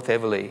look at North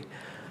Everleigh,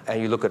 and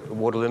you look at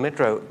Waterloo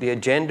Metro. The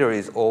agenda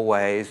is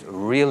always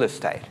real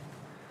estate.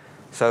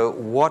 So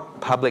what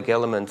public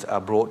elements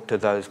are brought to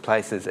those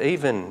places,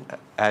 even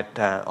at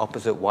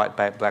opposite White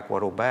Bay,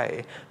 Blackwattle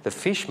Bay, the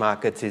fish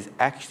markets is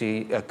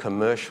actually a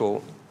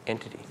commercial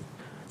entity.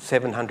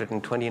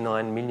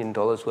 $729 million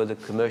worth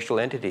of commercial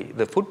entity.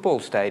 The football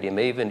stadium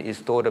even is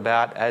thought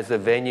about as a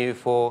venue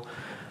for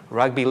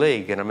rugby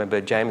league. And I remember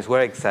James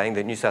Warwick saying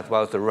that New South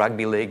Wales is the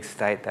rugby league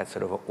state. That's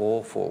sort of an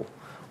awful,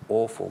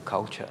 awful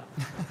culture.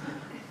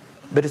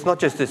 But it's not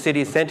just the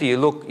city centre. You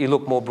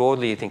look more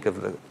broadly, you think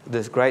of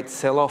this great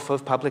sell-off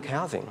of public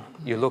housing.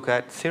 You look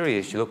at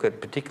Sirius, you look at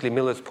particularly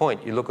Millers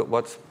Point, you look at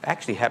what's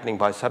actually happening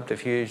by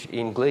subterfuge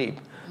in Glebe.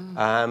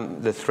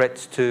 The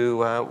threats to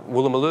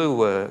Woolloomooloo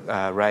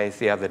were raised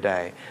the other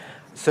day.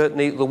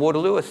 Certainly the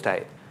Waterloo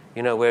estate,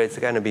 where it's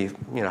going to be,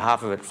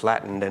 half of it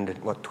flattened and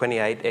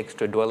 28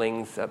 extra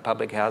dwellings,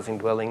 public housing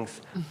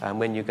dwellings,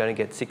 when you're going to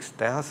get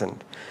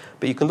 6,000.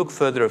 But you can look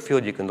further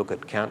afield. You can look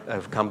at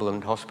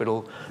Cumberland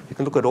Hospital. You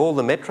can look at all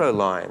the metro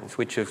lines,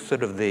 which are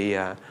sort of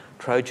the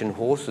Trojan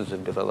horses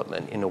of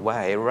development in a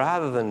way,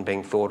 rather than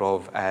being thought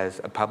of as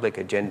a public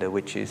agenda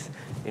which is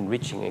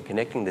enriching and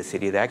connecting the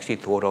city. They're actually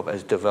thought of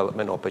as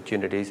development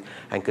opportunities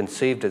and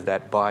conceived as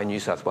that by New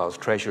South Wales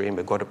Treasury, and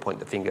we've got to point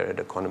the finger at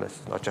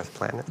economists, not just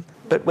planners.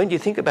 But when you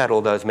think about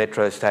all those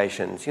metro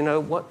stations,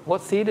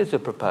 what theatres are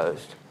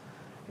proposed?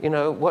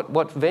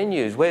 What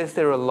venues? Where's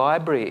there a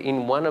library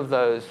in one of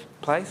those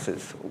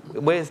places?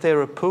 Where's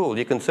there a pool?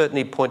 You can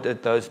certainly point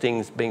at those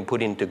things being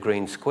put into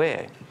Green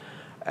Square.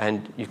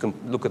 And you can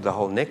look at the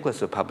whole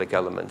necklace of public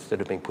elements that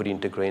have been put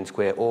into Green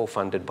Square, all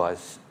funded by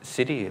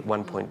City,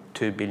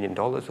 $1.2 billion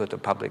worth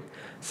of public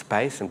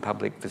space and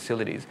public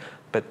facilities.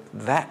 But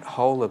that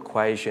whole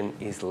equation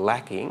is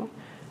lacking,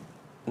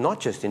 not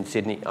just in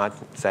Sydney, I'd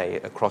say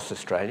across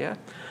Australia.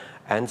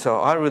 And so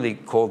I really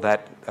call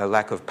that a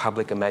lack of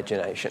public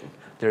imagination.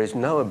 There is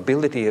no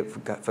ability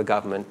for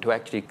government to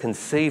actually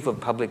conceive of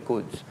public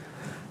goods,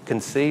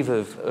 conceive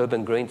of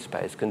urban green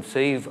space,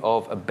 conceive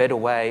of a better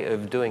way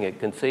of doing it,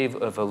 conceive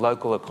of a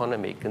local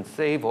economy,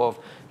 conceive of,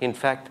 in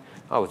fact,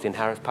 I was in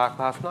Harris Park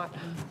last night.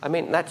 I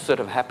mean, that sort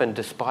of happened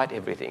despite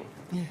everything.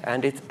 Yeah.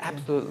 And it's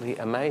absolutely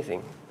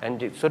amazing.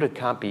 And it sort of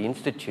can't be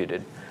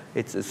instituted.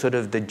 It's sort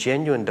of the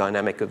genuine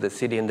dynamic of the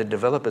city, and the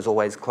developers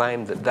always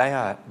claim that they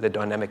are the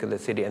dynamic of the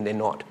city, and they're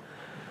not.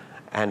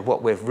 And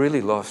what we've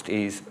really lost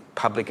is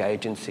public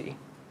agency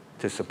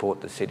to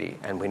support the city,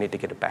 and we need to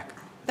get it back.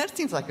 That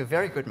seems like a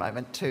very good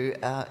moment to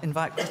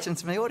invite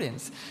questions from the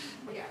audience.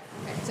 Yeah.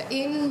 So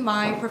in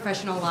my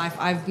professional life,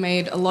 I've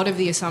made a lot of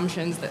the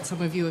assumptions that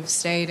some of you have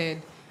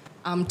stated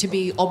to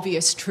be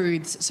obvious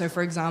truths. So,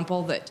 for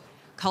example, that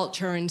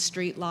culture and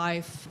street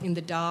life in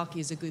the dark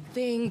is a good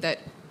thing, that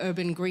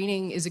urban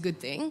greening is a good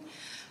thing.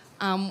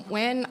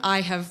 When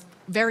I have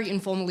very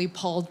informally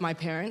polled my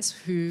parents,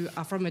 who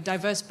are from a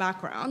diverse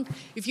background,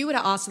 if you were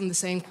to ask them the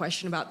same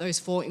question about those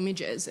 4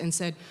 images and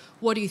said,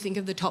 what do you think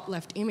of the top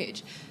left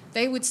image?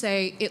 They would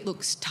say it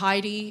looks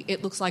tidy,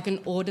 it looks like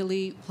an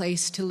orderly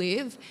place to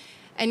live.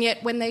 And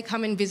yet when they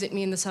come and visit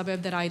me in the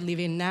suburb that I live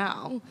in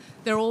now,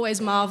 they're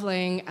always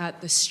marvelling at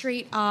the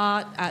street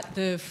art, at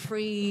the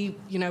free,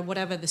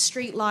 the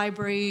street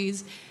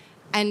libraries,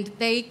 and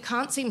they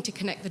can't seem to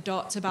connect the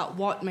dots about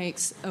what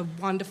makes a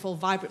wonderful,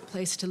 vibrant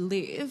place to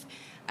live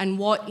and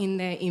what in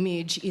their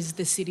image is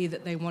the city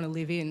that they want to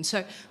live in.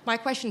 So my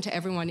question to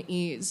everyone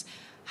is,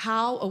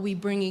 how are we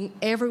bringing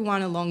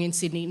everyone along in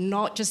Sydney,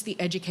 not just the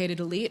educated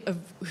elite, of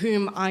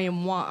whom I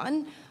am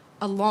one,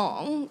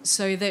 along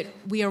so that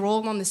we are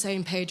all on the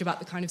same page about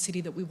the kind of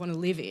city that we want to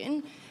live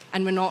in,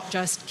 and we're not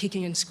just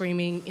kicking and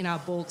screaming in our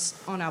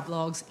books, on our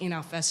blogs, in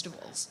our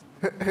festivals?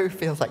 Who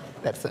feels like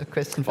that's a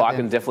question for Well, them? I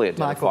can definitely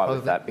identify Michael,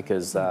 with that,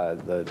 because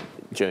the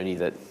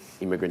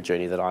immigrant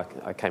journey that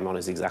I came on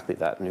is exactly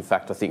that. And in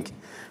fact, I think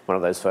one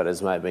of those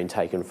photos may have been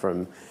taken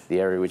from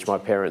the area which my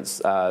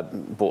parents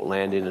bought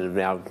land in and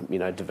have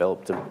now,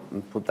 developed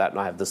and put that. And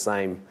I have the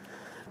same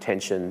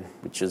tension,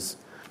 which is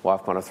why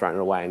I've kind of thrown it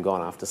away and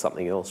gone after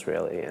something else,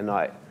 really.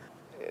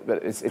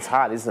 But it's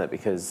hard, isn't it?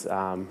 Because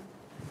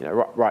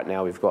right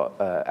now we've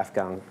got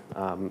Afghan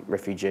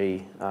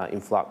refugee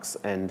influx,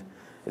 and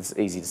it's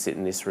easy to sit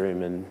in this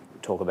room and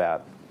talk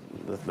about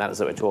the matters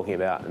that we're talking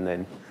about, and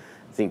then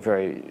think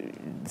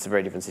it's a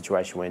very different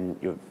situation when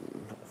you're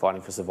fighting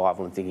for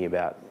survival and thinking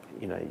about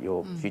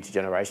your future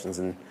generations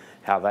and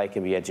how they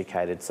can be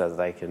educated so that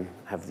they can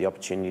have the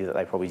opportunity that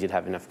they probably did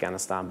have in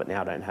Afghanistan but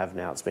now don't have.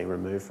 Now it's been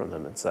removed from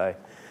them. And so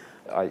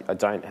I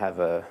don't have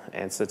an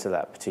answer to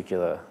that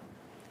particular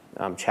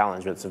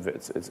challenge, but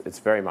it's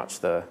very much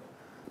the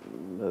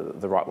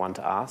right one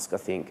to ask, I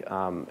think.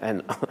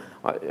 And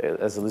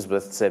as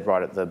Elizabeth said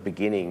right at the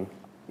beginning,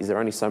 is there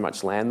only so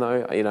much land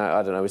though? I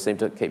don't know, we seem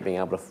to keep being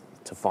able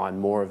to find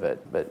more of it,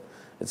 but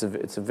it's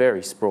a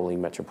very sprawling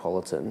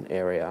metropolitan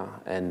area,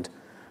 and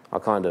I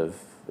kind of,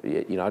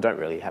 I don't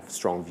really have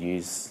strong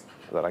views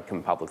that I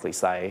can publicly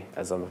say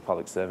as I'm a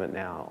public servant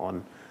now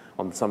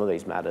on some of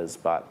these matters,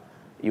 but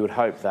you would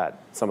hope that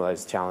some of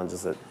those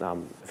challenges that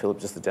Philip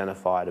just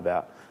identified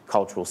about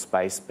cultural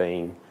space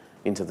being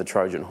into the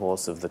Trojan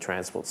horse of the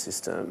transport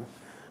system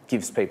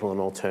gives people an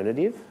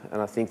alternative,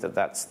 and I think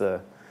that's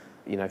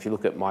if you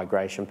look at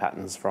migration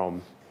patterns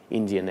from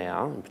India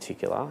now, in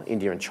particular,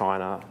 India and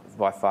China,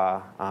 by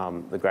far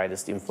the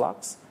greatest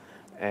influx,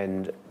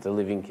 and the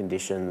living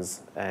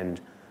conditions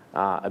and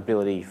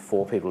ability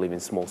for people to live in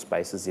small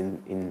spaces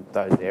in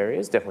those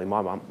areas. Definitely,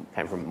 my mum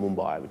came from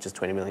Mumbai, which is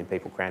 20 million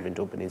people crammed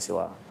into a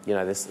peninsula.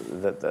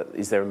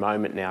 Is there a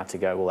moment now to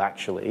go, well,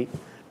 actually,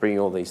 bringing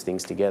all these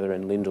things together?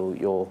 And Lyndall,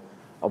 your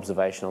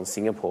observation on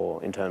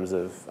Singapore in terms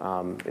of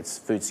its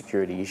food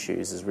security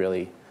issues is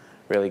really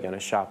going to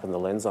sharpen the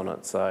lens on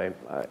it. So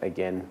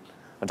again,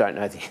 I don't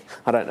know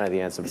the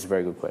answer, but it's a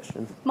very good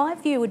question. My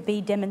view would be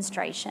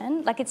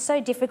demonstration. Like, it's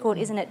so difficult,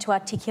 isn't it, to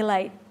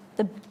articulate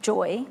the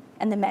joy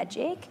and the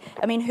magic.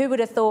 I mean, who would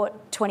have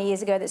thought 20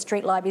 years ago that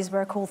street libraries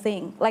were a cool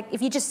thing? Like,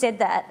 if you just said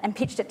that and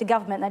pitched it to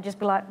government, they'd just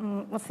be like,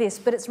 what's this?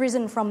 But it's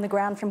risen from the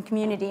ground, from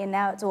community, and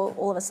now it's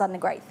all of a sudden a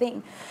great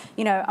thing.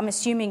 You know, I'm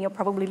assuming you're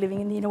probably living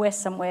in the Inner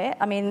West somewhere.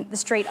 I mean, the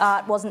street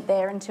art wasn't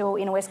there until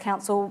Inner West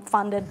Council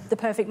funded the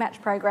Perfect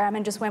Match program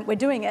and just went, we're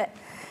doing it.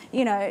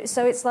 You know,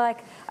 so it's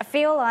like, I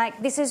feel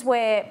like this is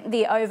where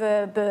the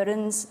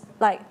overburdens,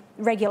 like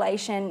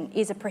regulation,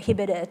 is a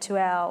prohibitor to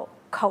our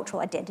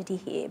cultural identity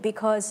here,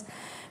 because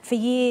for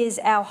years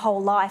our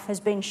whole life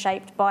has been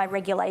shaped by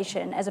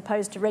regulation as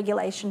opposed to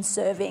regulation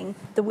serving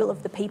the will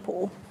of the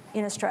people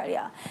in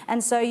Australia.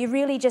 And so you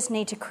really just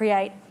need to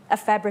create a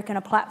fabric and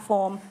a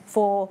platform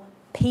for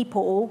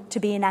people to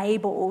be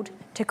enabled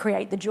to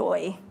create the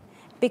joy,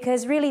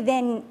 because really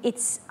then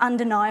it's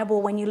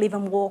undeniable when you live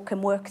and walk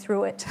and work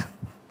through it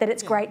that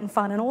it's great and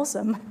fun and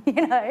awesome,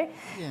 you know?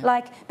 Yeah.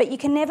 Like, but you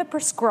can never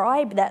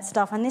prescribe that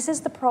stuff. And this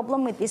is the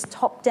problem with this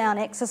top-down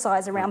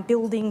exercise around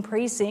building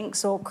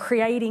precincts or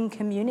creating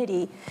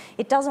community.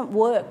 It doesn't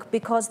work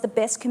because the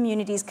best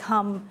communities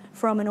come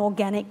from an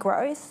organic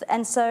growth.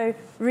 And so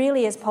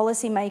really, as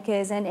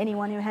policymakers and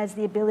anyone who has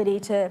the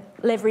ability to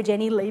leverage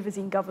any levers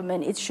in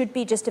government, it should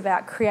be just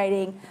about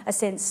creating a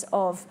sense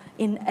of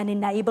an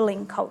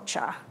enabling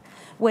culture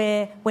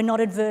where we're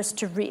not adverse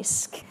to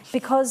risk,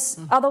 because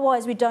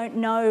otherwise we don't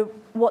know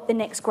what the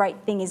next great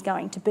thing is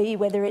going to be,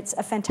 whether it's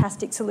a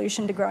fantastic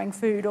solution to growing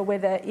food or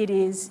whether it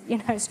is, you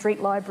know,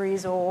 street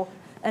libraries or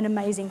an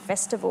amazing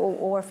festival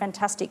or a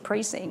fantastic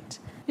precinct.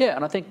 Yeah,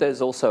 and I think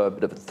there's also a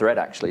bit of a thread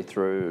actually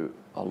through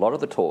a lot of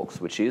the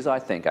talks, which is, I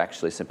think,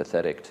 actually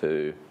sympathetic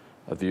to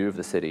a view of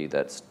the city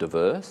that's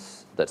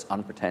diverse, that's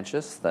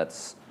unpretentious,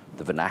 that's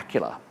the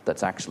vernacular,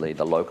 that's actually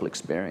the local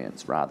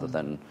experience rather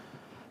than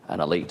an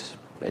elite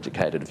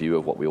educated view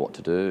of what we ought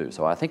to do.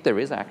 So I think there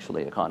is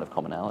actually a kind of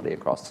commonality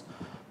across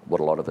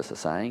what a lot of us are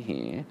saying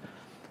here.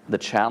 The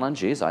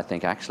challenge is, I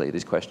think, actually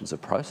these questions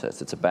of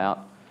process. It's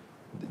about,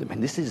 I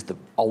mean, this is the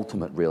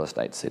ultimate real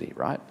estate city,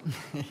 right?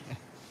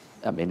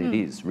 I mean, it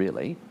is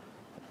really,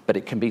 but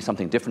it can be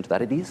something different to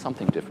that. It is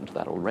something different to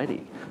that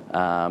already.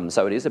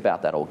 So it is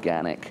about that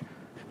organic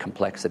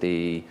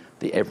complexity,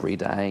 the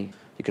everyday.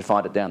 You could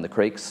find it down the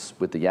creeks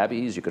with the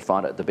yabbies. You could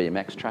find it at the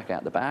BMX track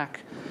out the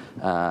back.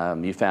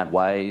 You found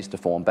ways to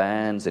form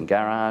bands in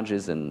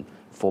garages and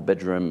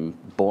 4-bedroom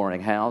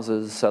boring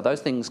houses. So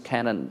those things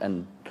can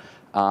and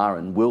are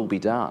and will be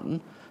done.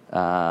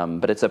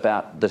 But it's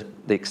about the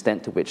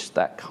extent to which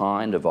that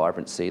kind of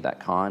vibrancy, that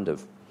kind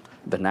of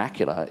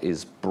vernacular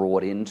is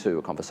brought into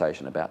a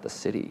conversation about the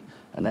city.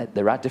 And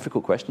there are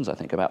difficult questions, I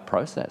think, about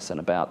process and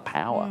about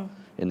power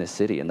in this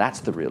city. And that's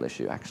the real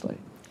issue, actually.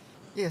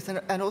 Yes,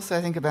 and also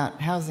I think about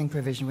housing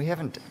provision. We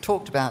haven't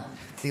talked about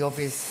the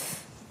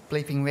obvious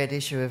bleeping red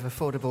issue of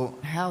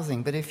affordable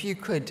housing, but if you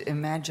could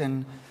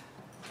imagine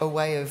a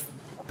way of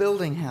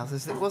building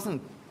houses that wasn't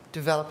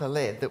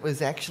developer-led, that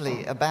was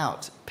actually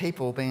about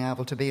people being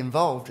able to be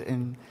involved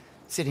in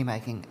city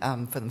making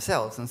for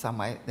themselves in some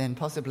way, then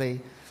possibly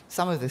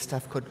some of this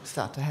stuff could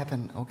start to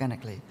happen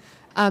organically.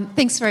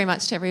 Thanks very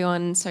much to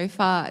everyone so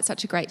far. It's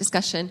such a great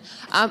discussion.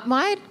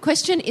 My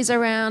question is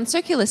around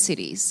circular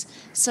cities.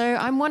 So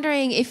I'm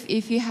wondering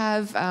if you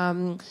have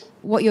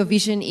what your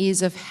vision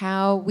is of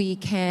how we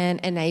can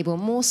enable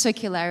more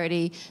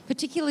circularity,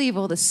 particularly of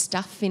all the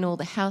stuff in all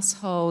the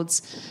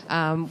households.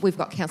 We've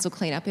got council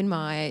cleanup in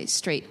my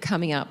street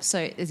coming up.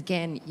 So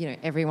again, you know,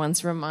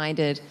 everyone's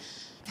reminded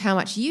how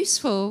much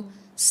useful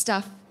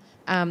stuff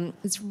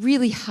it's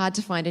really hard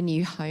to find a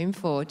new home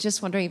for.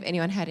 Just wondering if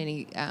anyone had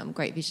any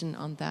great vision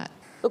on that.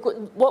 Look,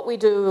 what we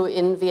do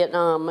in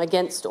Vietnam,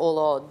 against all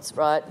odds,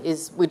 right,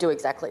 is we do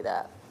exactly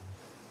that.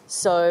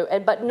 So,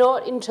 but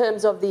not in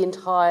terms of the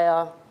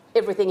entire,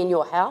 everything in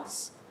your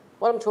house.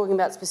 What I'm talking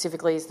about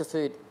specifically is the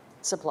food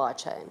supply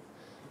chain.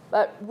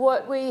 But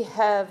what we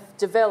have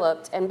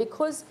developed, and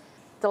because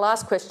the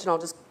last question I'll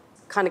just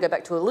kind of go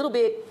back to a little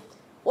bit,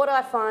 what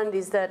I find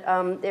is that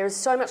there is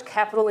so much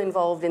capital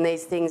involved in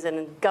these things,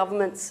 and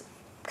governments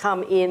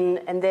come in,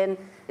 and then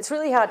it's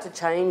really hard to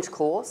change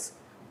course,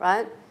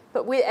 right?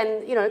 But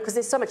because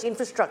there's so much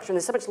infrastructure and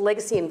there's so much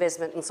legacy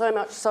investment and so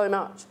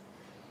much.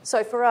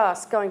 So for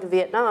us, going to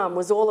Vietnam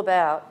was all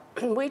about,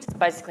 we just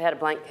basically had a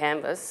blank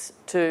canvas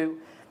to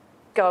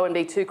go and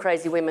be two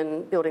crazy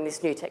women building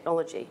this new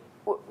technology.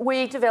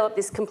 We developed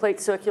this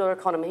complete circular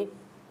economy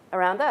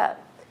around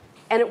that.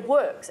 And it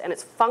works, and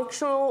it's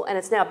functional, and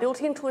it's now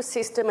built into a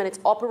system, and it's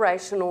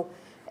operational,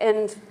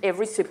 and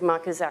every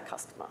supermarket is our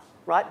customer,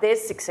 right? There's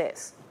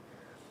success.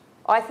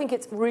 I think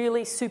it's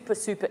really super,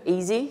 super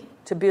easy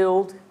to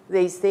build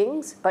these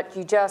things, but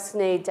you just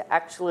need to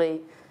actually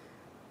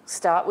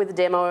start with a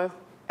demo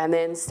and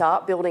then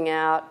start building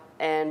out.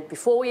 And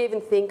before we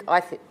even think,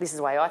 this is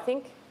the way I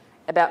think,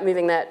 about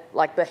moving that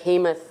like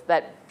behemoth,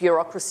 that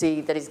bureaucracy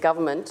that is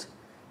government,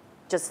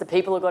 just the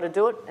people have got to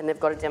do it, and they've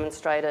got to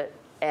demonstrate it,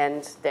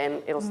 and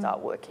then it'll start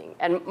working.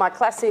 And my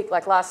classic,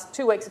 like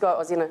 2 weeks ago, I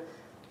was in a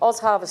Oz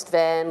Harvest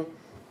van,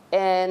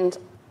 and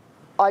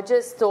I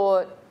just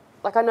thought,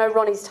 Like, I know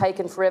Ronnie's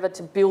taken forever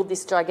to build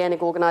this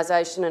gigantic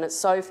organisation and it's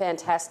so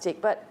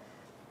fantastic, but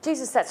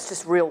Jesus, that's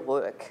just real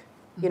work,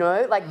 you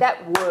know? Like,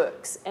 that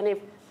works. And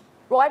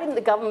why didn't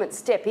the government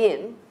step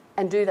in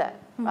and do that,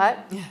 right?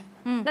 Yeah.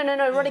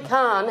 No, Ronnie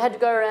Khan had to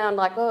go around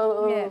like,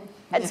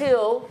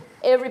 until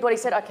everybody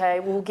said, okay,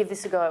 we'll give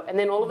this a go. And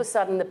then all of a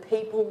sudden the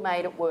people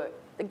made it work.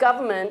 The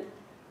government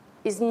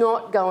is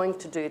not going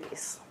to do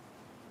this.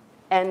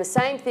 And the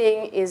same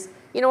thing is,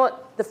 you know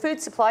what, the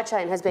food supply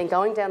chain has been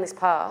going down this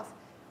path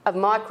of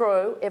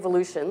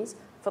micro-evolutions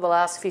for the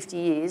last 50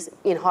 years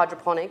in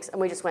hydroponics, and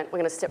we just went, we're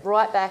going to step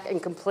right back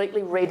and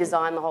completely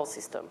redesign the whole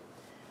system.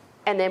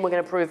 And then we're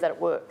going to prove that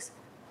it works.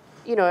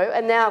 You know,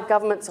 and now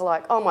governments are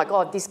like, oh my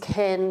God, this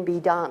can be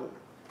done.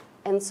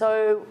 And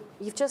so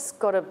you've just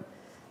got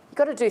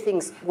to do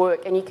things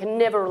work, and you can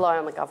never rely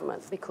on the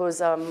government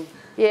because, I'm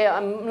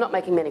not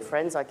making many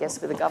friends, I guess,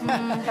 with the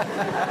government.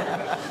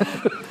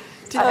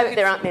 I hope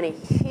there aren't many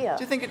here.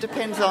 Do you think it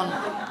depends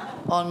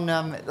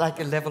on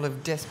like a level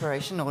of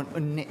desperation or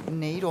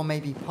need or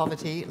maybe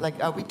poverty?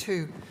 Like, are we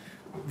too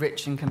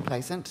rich and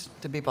complacent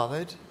to be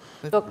bothered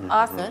with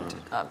that?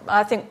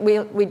 I think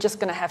we're just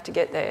going to have to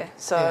get there.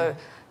 So,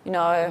 you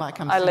know,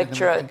 I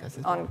lecture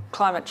on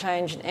climate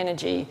change and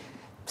energy.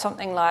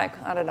 Something like,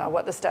 I don't know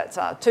what the stats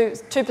are,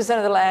 2%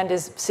 of the land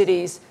is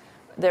cities.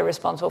 They're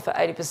responsible for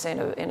 80%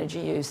 of energy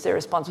use. They're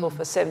responsible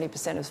for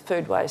 70% of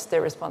food waste.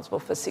 They're responsible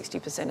for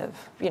 60% of,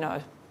 you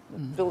know,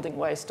 building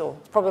waste, or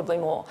probably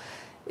more.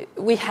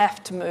 We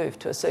have to move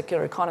to a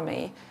circular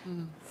economy.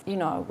 You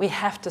know, we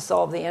have to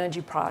solve the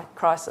energy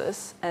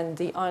crisis, and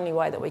the only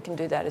way that we can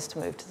do that is to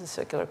move to the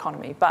circular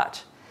economy.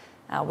 But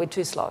we're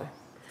too slow.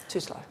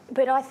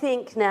 But I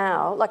think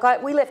now, like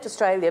we left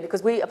Australia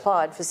because we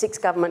applied for 6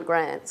 government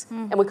grants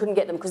and we couldn't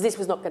get them because this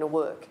was not going to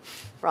work,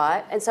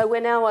 right? And so we're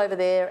now over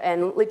there,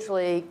 and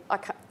literally,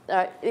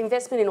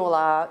 investment in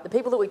All, the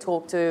people that we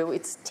talk to,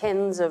 it's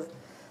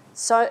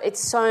it's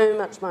so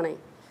much money.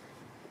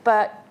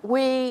 But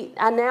we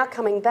are now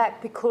coming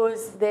back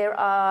because there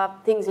are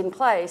things in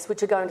place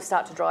which are going to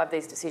start to drive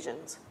these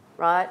decisions,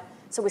 right?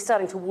 So we're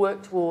starting to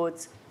work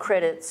towards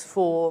credits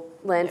for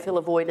landfill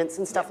avoidance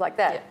and stuff like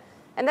that.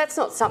 And that's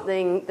not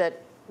something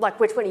that, like,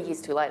 we're 20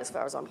 years too late as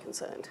far as I'm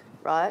concerned,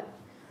 right?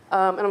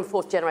 And I'm a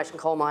 4th generation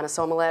coal miner,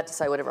 so I'm allowed to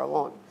say whatever I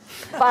want.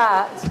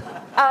 But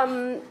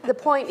the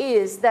point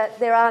is that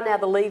there are now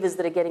the levers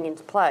that are getting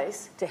into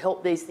place to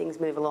help these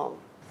things move along.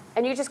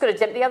 And you just got to,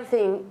 the other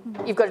thing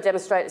you've got to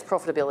demonstrate is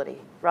profitability,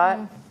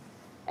 right?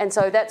 And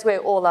so that's where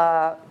all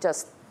are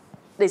just,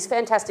 these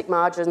fantastic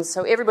margins.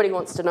 So everybody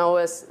wants to know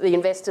us, the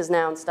investors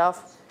now and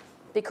stuff,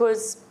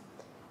 because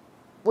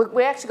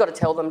we actually got to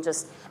tell them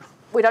just,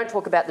 we don't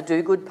talk about the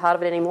do-good part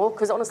of it anymore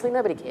because, honestly,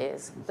 nobody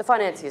cares. The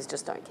financiers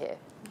just don't care.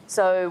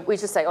 So we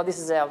just say, oh, this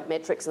is our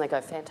metrics, and they go,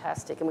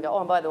 fantastic. And we go, oh,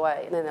 and by the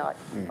way, and then they're like,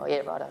 oh,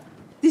 yeah, righto.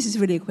 This is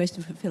really a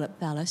question for Philip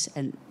Ballas,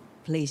 and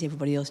please,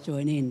 everybody else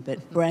join in.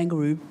 But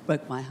Barangaroo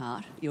broke my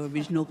heart. Your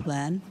original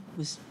plan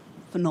was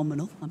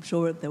phenomenal. I'm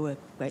sure there were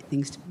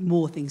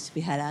more things to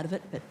be had out of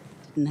it, but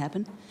it didn't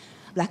happen.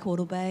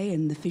 Blackwater Bay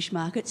and the fish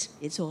markets,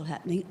 it's all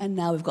happening. And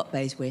now we've got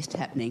Bays West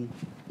happening.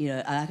 You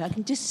know, I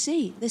can just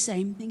see the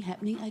same thing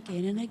happening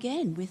again and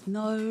again with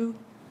no...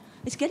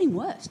 It's getting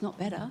worse, not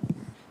better.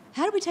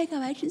 How do we take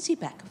our agency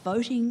back?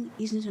 Voting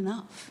isn't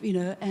enough, you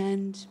know,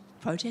 and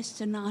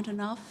protests aren't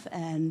enough,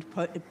 and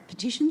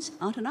petitions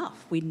aren't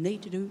enough. We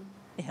need to do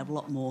a hell of a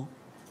lot more.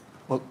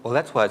 Well,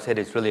 that's why I said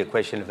it's really a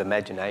question of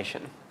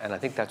imagination, and I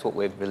think that's what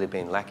we've really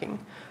been lacking.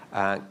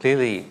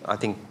 Clearly, I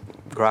think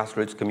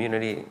grassroots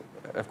community,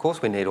 of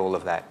course we need all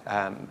of that.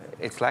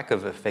 Its lack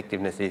of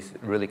effectiveness is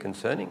really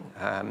concerning.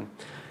 You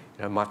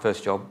know, my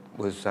first job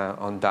was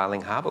on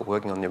Darling Harbour,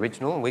 working on the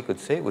original, and we could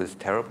see it was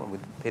terrible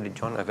with Peter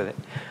John over there.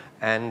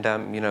 And,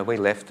 you know, we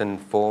left and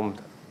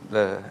formed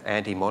the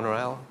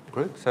anti-monorail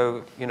group.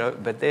 So, you know,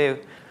 but there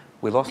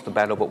we lost the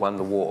battle but won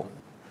the war.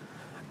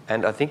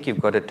 And I think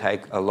you've got to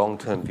take a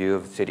long-term view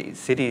of cities.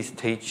 Cities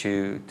teach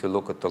you to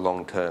look at the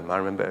long term. I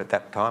remember at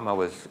that time I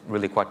was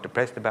really quite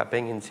depressed about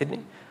being in Sydney.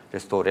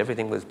 Just thought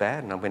everything was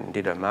bad, and I went and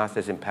did a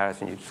master's in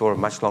Paris, and you saw a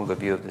much longer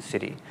view of the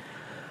city.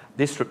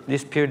 This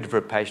period of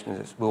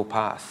impatience will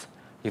pass.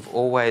 You've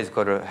always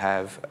got to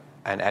have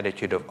an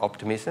attitude of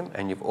optimism,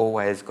 and you've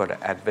always got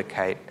to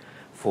advocate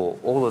for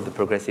all of the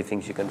progressive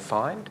things you can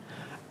find,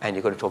 and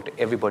you've got to talk to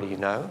everybody you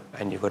know,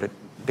 and you've got to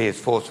be as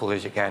forceful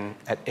as you can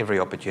at every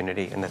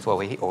opportunity, and that's why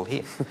we're all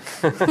here.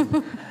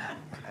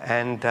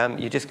 And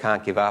you just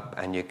can't give up,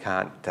 and you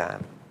can't...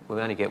 we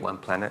only get one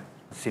planet.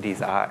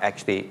 Cities are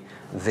actually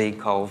the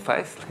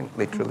coalface,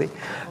 literally,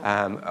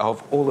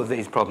 of all of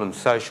these problems,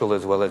 social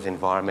as well as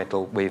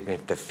environmental. We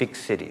have to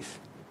fix cities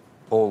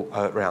all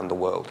around the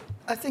world.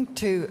 I think,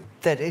 too,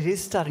 that it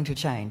is starting to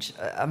change.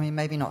 I mean,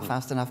 maybe not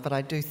fast enough, but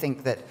I do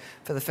think that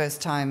for the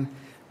first time,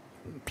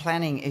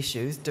 planning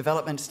issues,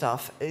 development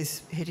stuff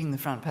is hitting the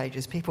front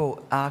pages.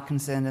 People are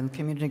concerned, and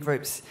community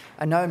groups,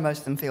 I know most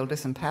of them feel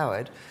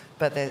disempowered,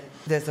 but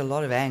there's a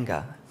lot of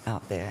anger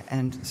out there,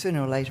 and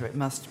sooner or later it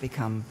must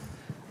become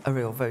a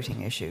real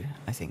voting issue,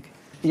 I think.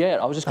 Yeah,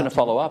 I was just going to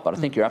follow up, but I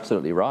think you're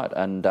absolutely right.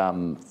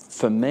 And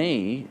for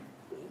me,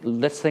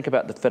 let's think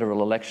about the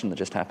federal election that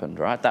just happened,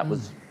 right? That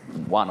was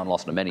won and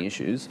lost on many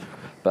issues,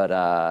 but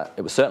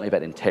it was certainly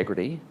about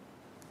integrity,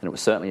 and it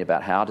was certainly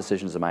about how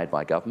decisions are made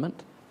by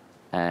government.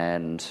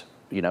 And,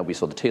 you know, we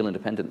saw the Teal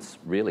independents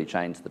really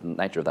change the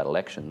nature of that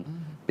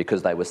election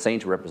because they were seen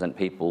to represent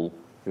people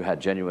who had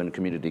genuine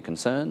community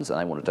concerns, and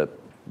they wanted to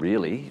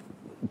really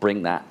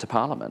bring that to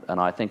Parliament. And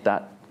I think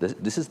that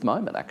this is the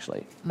moment,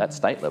 actually, at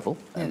state level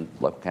and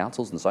local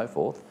councils and so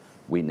forth.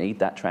 We need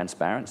that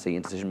transparency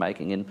in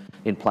decision-making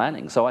in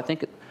planning. So I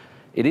think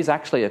it is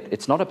actually,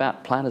 it's not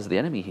about planners the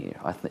enemy here.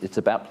 It's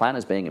about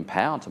planners being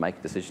empowered to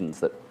make decisions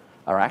that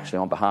are actually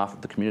on behalf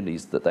of the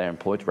communities that they're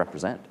employed to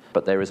represent.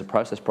 But there is a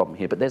process problem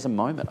here. But there's a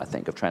moment, I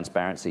think, of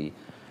transparency.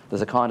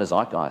 There's a kind of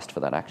zeitgeist for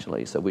that,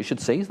 actually. So we should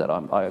seize that.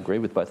 I agree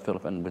with both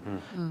Philip and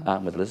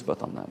with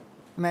Elizabeth on that.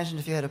 Imagine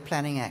if you had a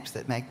planning act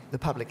that made the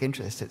public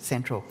interest its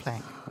central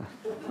plank.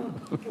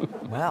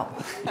 Wow.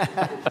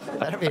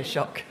 That'd be a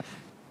shock.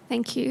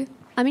 Thank you.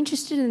 I'm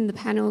interested in the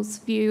panel's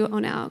view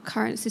on our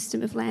current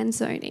system of land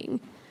zoning.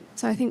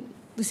 So I think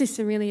the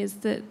system really is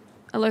that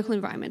a local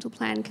environmental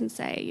plan can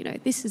say, you know,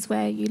 this is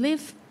where you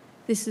live,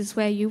 this is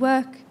where you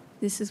work,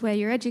 this is where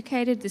you're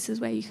educated, this is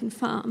where you can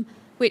farm,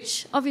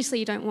 which obviously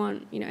you don't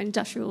want, you know, an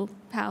industrial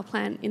power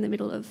plant in the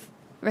middle of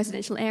a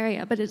residential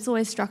area, but it's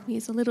always struck me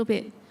as a little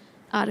bit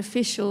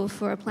artificial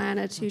for a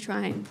planner to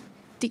try and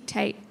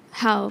dictate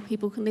how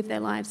people can live their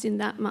lives in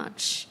that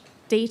much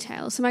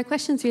detail. So my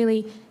question's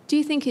really, do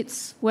you think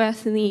it's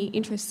worth in the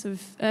interests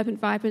of urban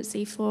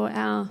vibrancy for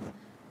our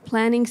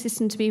planning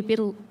system to be a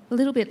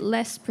little bit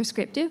less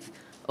prescriptive,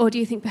 or do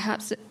you think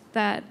perhaps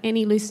that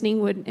any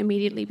loosening would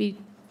immediately be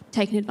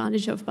taken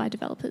advantage of by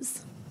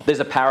developers? There's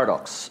a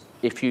paradox.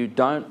 If you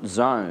don't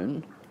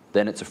zone,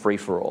 then it's a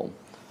free-for-all,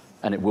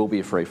 and it will be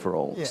a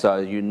free-for-all. Yeah. So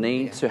you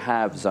need to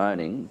have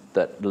zoning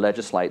that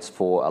legislates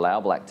for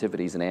allowable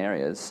activities in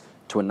areas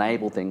to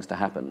enable things to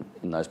happen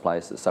in those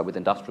places. So with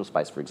industrial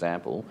space, for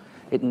example,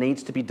 it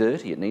needs to be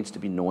dirty, it needs to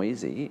be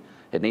noisy,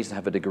 it needs to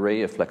have a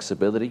degree of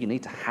flexibility. You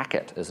need to hack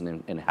it as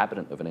an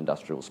inhabitant of an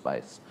industrial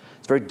space.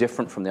 It's very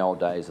different from the old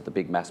days of the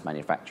big mass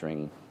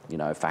manufacturing, you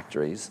know,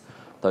 factories.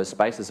 Those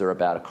spaces are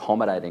about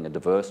accommodating a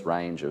diverse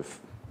range of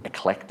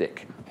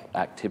eclectic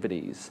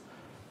activities.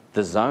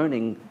 The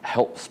zoning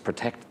helps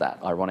protect that,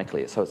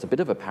 ironically. So it's a bit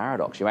of a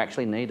paradox. You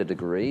actually need a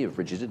degree of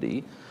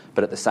rigidity,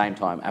 but at the same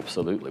time,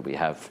 absolutely, we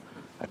have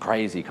a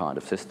crazy kind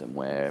of system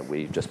where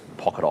we just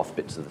pocket off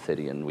bits of the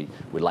city and we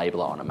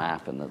label it on a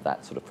map, and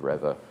that sort of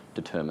forever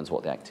determines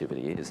what the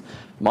activity is.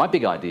 My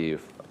big idea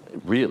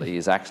really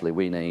is actually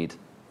we need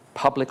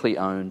publicly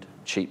owned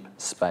cheap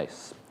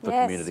space for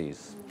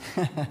communities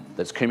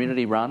that's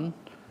community run,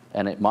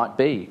 and it might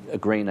be a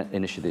green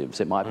initiatives,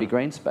 it might be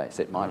green space,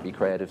 it might be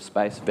creative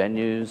space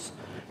venues,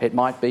 it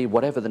might be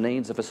whatever the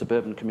needs of a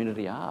suburban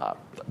community are,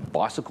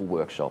 bicycle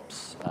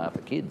workshops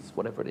for kids,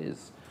 whatever it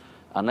is.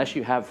 Unless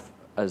you have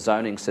a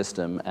zoning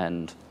system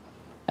and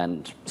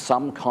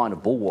some kind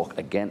of bulwark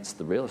against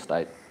the real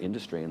estate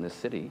industry in this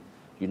city,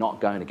 you're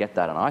not going to get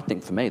that. And I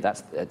think for me,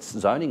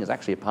 zoning is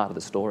actually a part of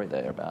the story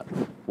there about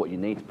what you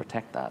need to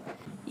protect that.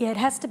 Yeah, it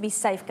has to be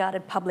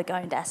safeguarded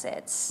public-owned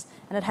assets,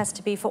 and it has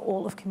to be for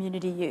all of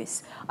community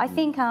use. I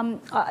think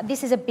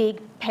this is a big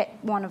pet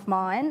one of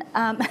mine.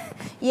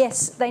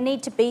 Yes, they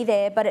need to be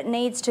there, but it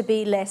needs to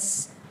be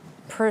less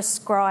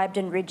prescribed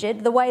and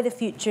rigid. The way the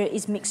future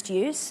is mixed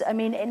use. I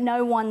mean,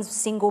 no one's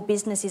single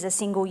business is a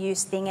single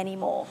use thing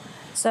anymore.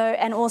 So,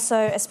 and also,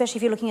 especially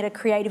if you're looking at a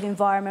creative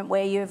environment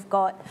where you've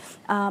got,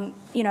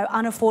 you know,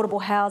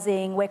 unaffordable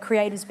housing, where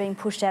creatives being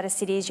pushed out of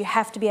cities, you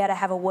have to be able to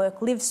have a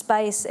work-live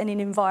space, and in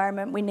an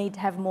environment we need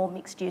to have more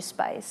mixed-use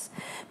space.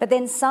 But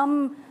then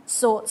some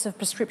sorts of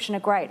prescription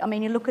are great. I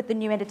mean, you look at the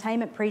new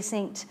entertainment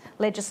precinct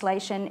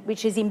legislation,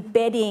 which is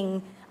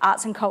embedding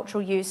arts and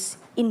cultural use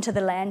into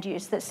the land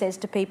use, that says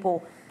to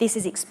people, this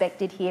is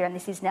expected here and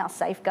this is now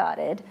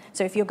safeguarded.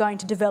 So if you're going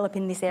to develop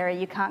in this area,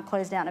 you can't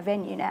close down a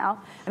venue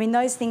now. I mean,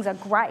 those things are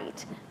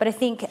great, but I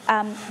think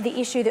the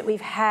issue that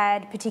we've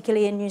had,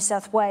 particularly in New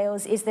South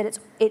Wales, is that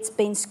it's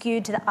been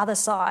skewed to the other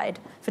side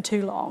for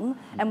too long,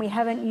 and we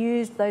haven't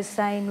used those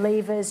same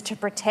levers to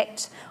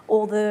protect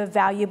all the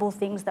valuable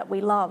things that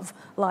we love,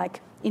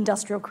 like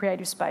industrial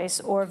creative space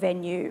or a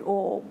venue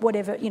or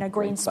whatever, you know,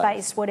 green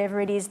space,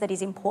 whatever it is that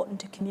is important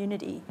to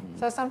community.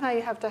 So somehow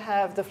you have to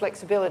have the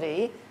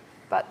flexibility,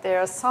 but there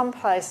are some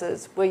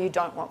places where you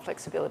don't want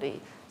flexibility.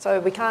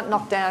 So we can't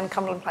knock down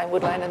Cumberland Plain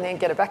woodland and then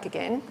get it back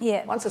again.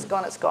 Yeah. Once it's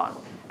gone, it's gone.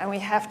 And we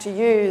have to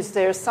use,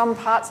 there are some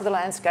parts of the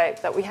landscape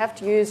that we have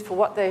to use for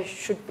what they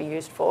should be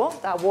used for,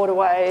 our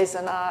waterways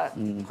and our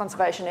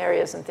conservation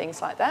areas and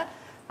things like that.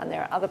 And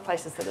there are other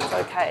places that it's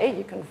okay,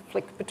 you can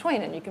flick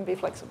between and you can be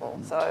flexible.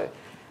 So,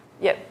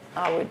 yep,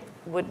 I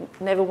would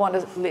never want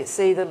to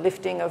see the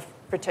lifting of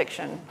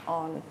protection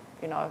on,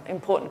 you know,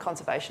 important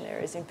conservation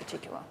areas in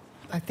particular.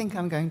 I think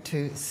I'm going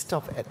to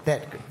stop at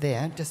that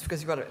there, just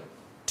because you've got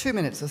 2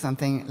 minutes or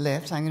something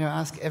left. I'm going to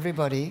ask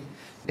everybody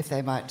if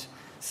they might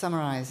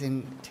summarise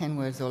in 10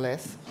 words or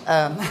less,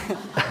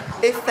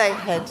 if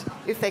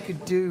they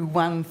could do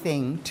one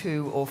thing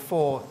to or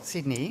for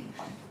Sydney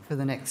for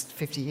the next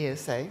 50 years,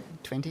 say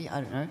 20,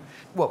 I don't know,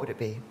 what would it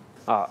be?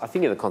 I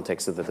think in the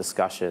context of the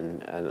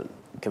discussion and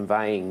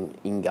conveying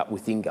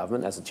within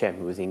government, as a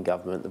champion within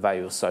government, the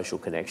value of social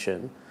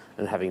connection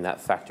and having that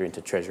factor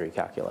into Treasury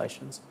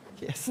calculations.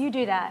 Yes. You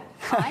do that,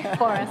 right,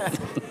 for us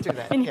Do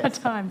that, in yes. your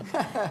time.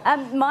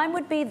 Mine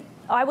would be,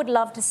 I would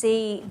love to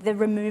see the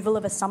removal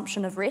of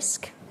assumption of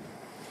risk.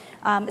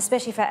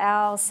 Especially for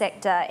our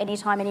sector,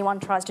 anytime anyone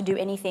tries to do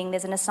anything,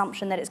 there's an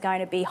assumption that it's going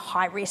to be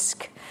high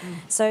risk.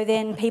 So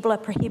then people are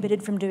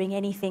prohibited from doing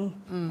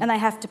anything and they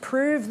have to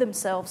prove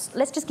themselves.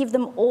 Let's just give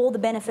them all the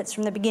benefits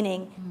from the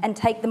beginning and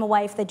take them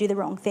away if they do the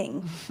wrong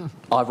thing.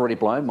 I've already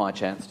blown my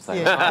chance to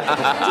say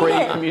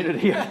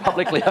pre-community,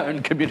 publicly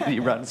owned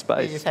community-run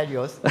space. You've had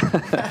yours.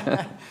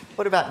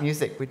 What about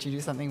music? Would you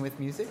do something with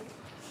music?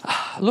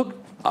 Look,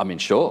 I mean,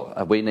 sure,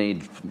 we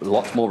need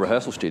lots more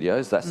rehearsal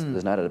studios. There's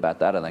no doubt about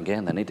that. And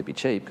again, they need to be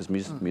cheap because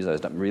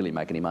museos don't really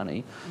make any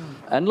money.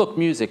 And look,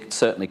 music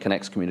certainly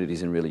connects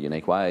communities in really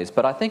unique ways.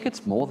 But I think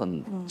it's more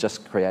than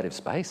just creative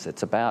space.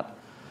 It's about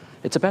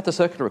the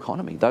circular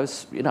economy.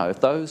 Those,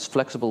 if those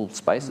flexible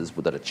spaces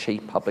that are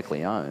cheap,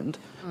 publicly owned,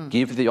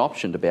 give the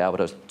option to be able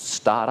to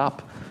start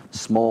up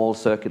small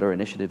circular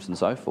initiatives and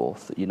so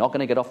forth. You're not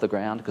going to get off the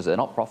ground because they're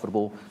not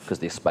profitable because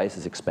their space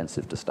is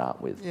expensive to start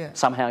with. Yeah.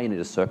 Somehow you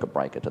need a circuit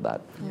breaker to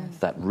that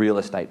real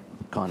estate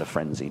kind of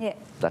frenzy. Yeah.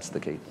 That's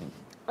the key thing.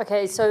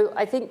 Okay, so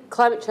I think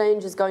climate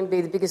change is going to be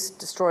the biggest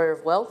destroyer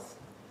of wealth,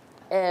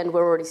 and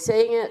we're already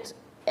seeing it.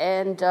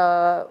 And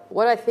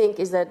what I think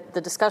is that the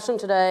discussion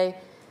today,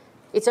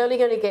 it's only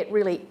going to get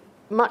really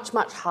much,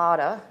 much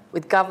harder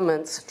with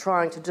governments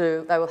trying to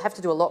do, they will have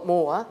to do a lot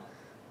more,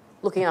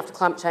 looking after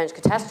climate change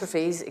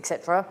catastrophes,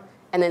 etc.,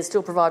 and then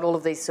still provide all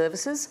of these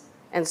services.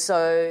 And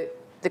so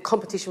the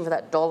competition for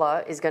that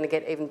dollar is going to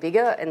get even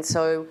bigger. And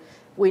so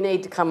we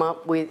need to come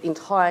up with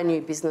entire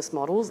new business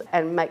models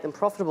and make them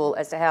profitable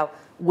as to how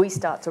we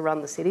start to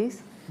run the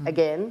cities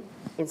again,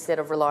 instead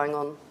of relying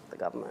on the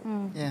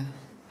government. Yeah.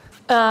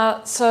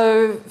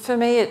 So for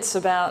me, it's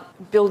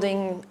about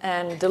building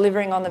and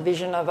delivering on the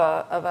vision of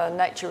a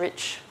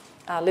nature-rich,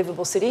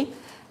 livable city.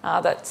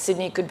 That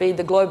Sydney could be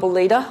the global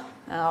leader.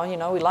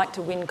 We like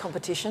to win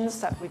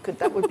competitions.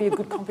 That would be a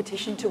good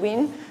competition to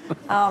win.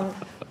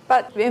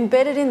 But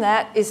embedded in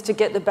that is to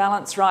get the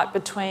balance right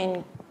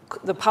between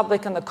the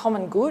public and the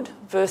common good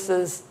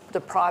versus the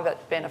private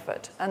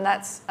benefit,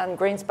 and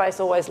green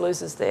space always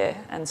loses there.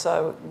 And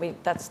so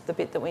that's the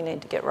bit that we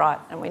need to get right,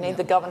 and we need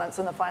the governance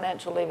and the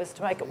financial levers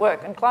to make it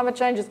work. And climate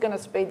change is going to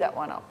speed that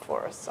one up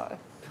for us. So.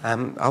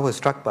 I was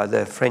struck by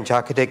the French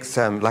architects,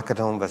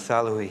 Lacaton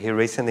Vassal, who were here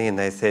recently, and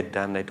they said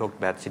they talked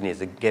about Sydney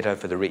as a ghetto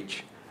for the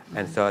rich.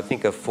 And so I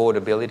think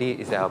affordability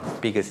is our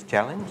biggest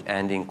challenge,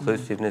 and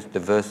inclusiveness,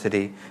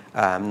 diversity,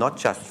 not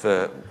just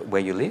for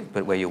where you live,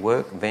 but where you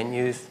work,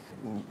 venues,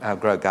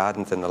 grow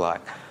gardens and the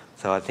like.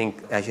 So I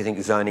think,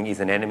 zoning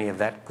is an enemy of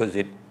that because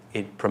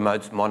it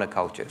promotes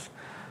monocultures.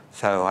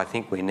 So I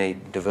think we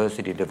need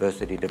diversity,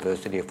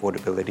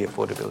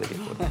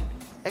 affordability.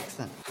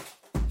 Excellent.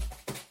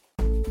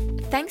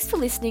 Thanks for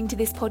listening to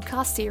this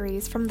podcast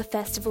series from the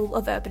Festival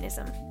of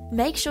Urbanism.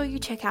 Make sure you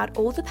check out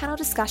all the panel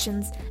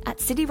discussions at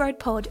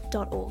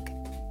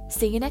cityroadpod.org.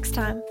 See you next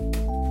time.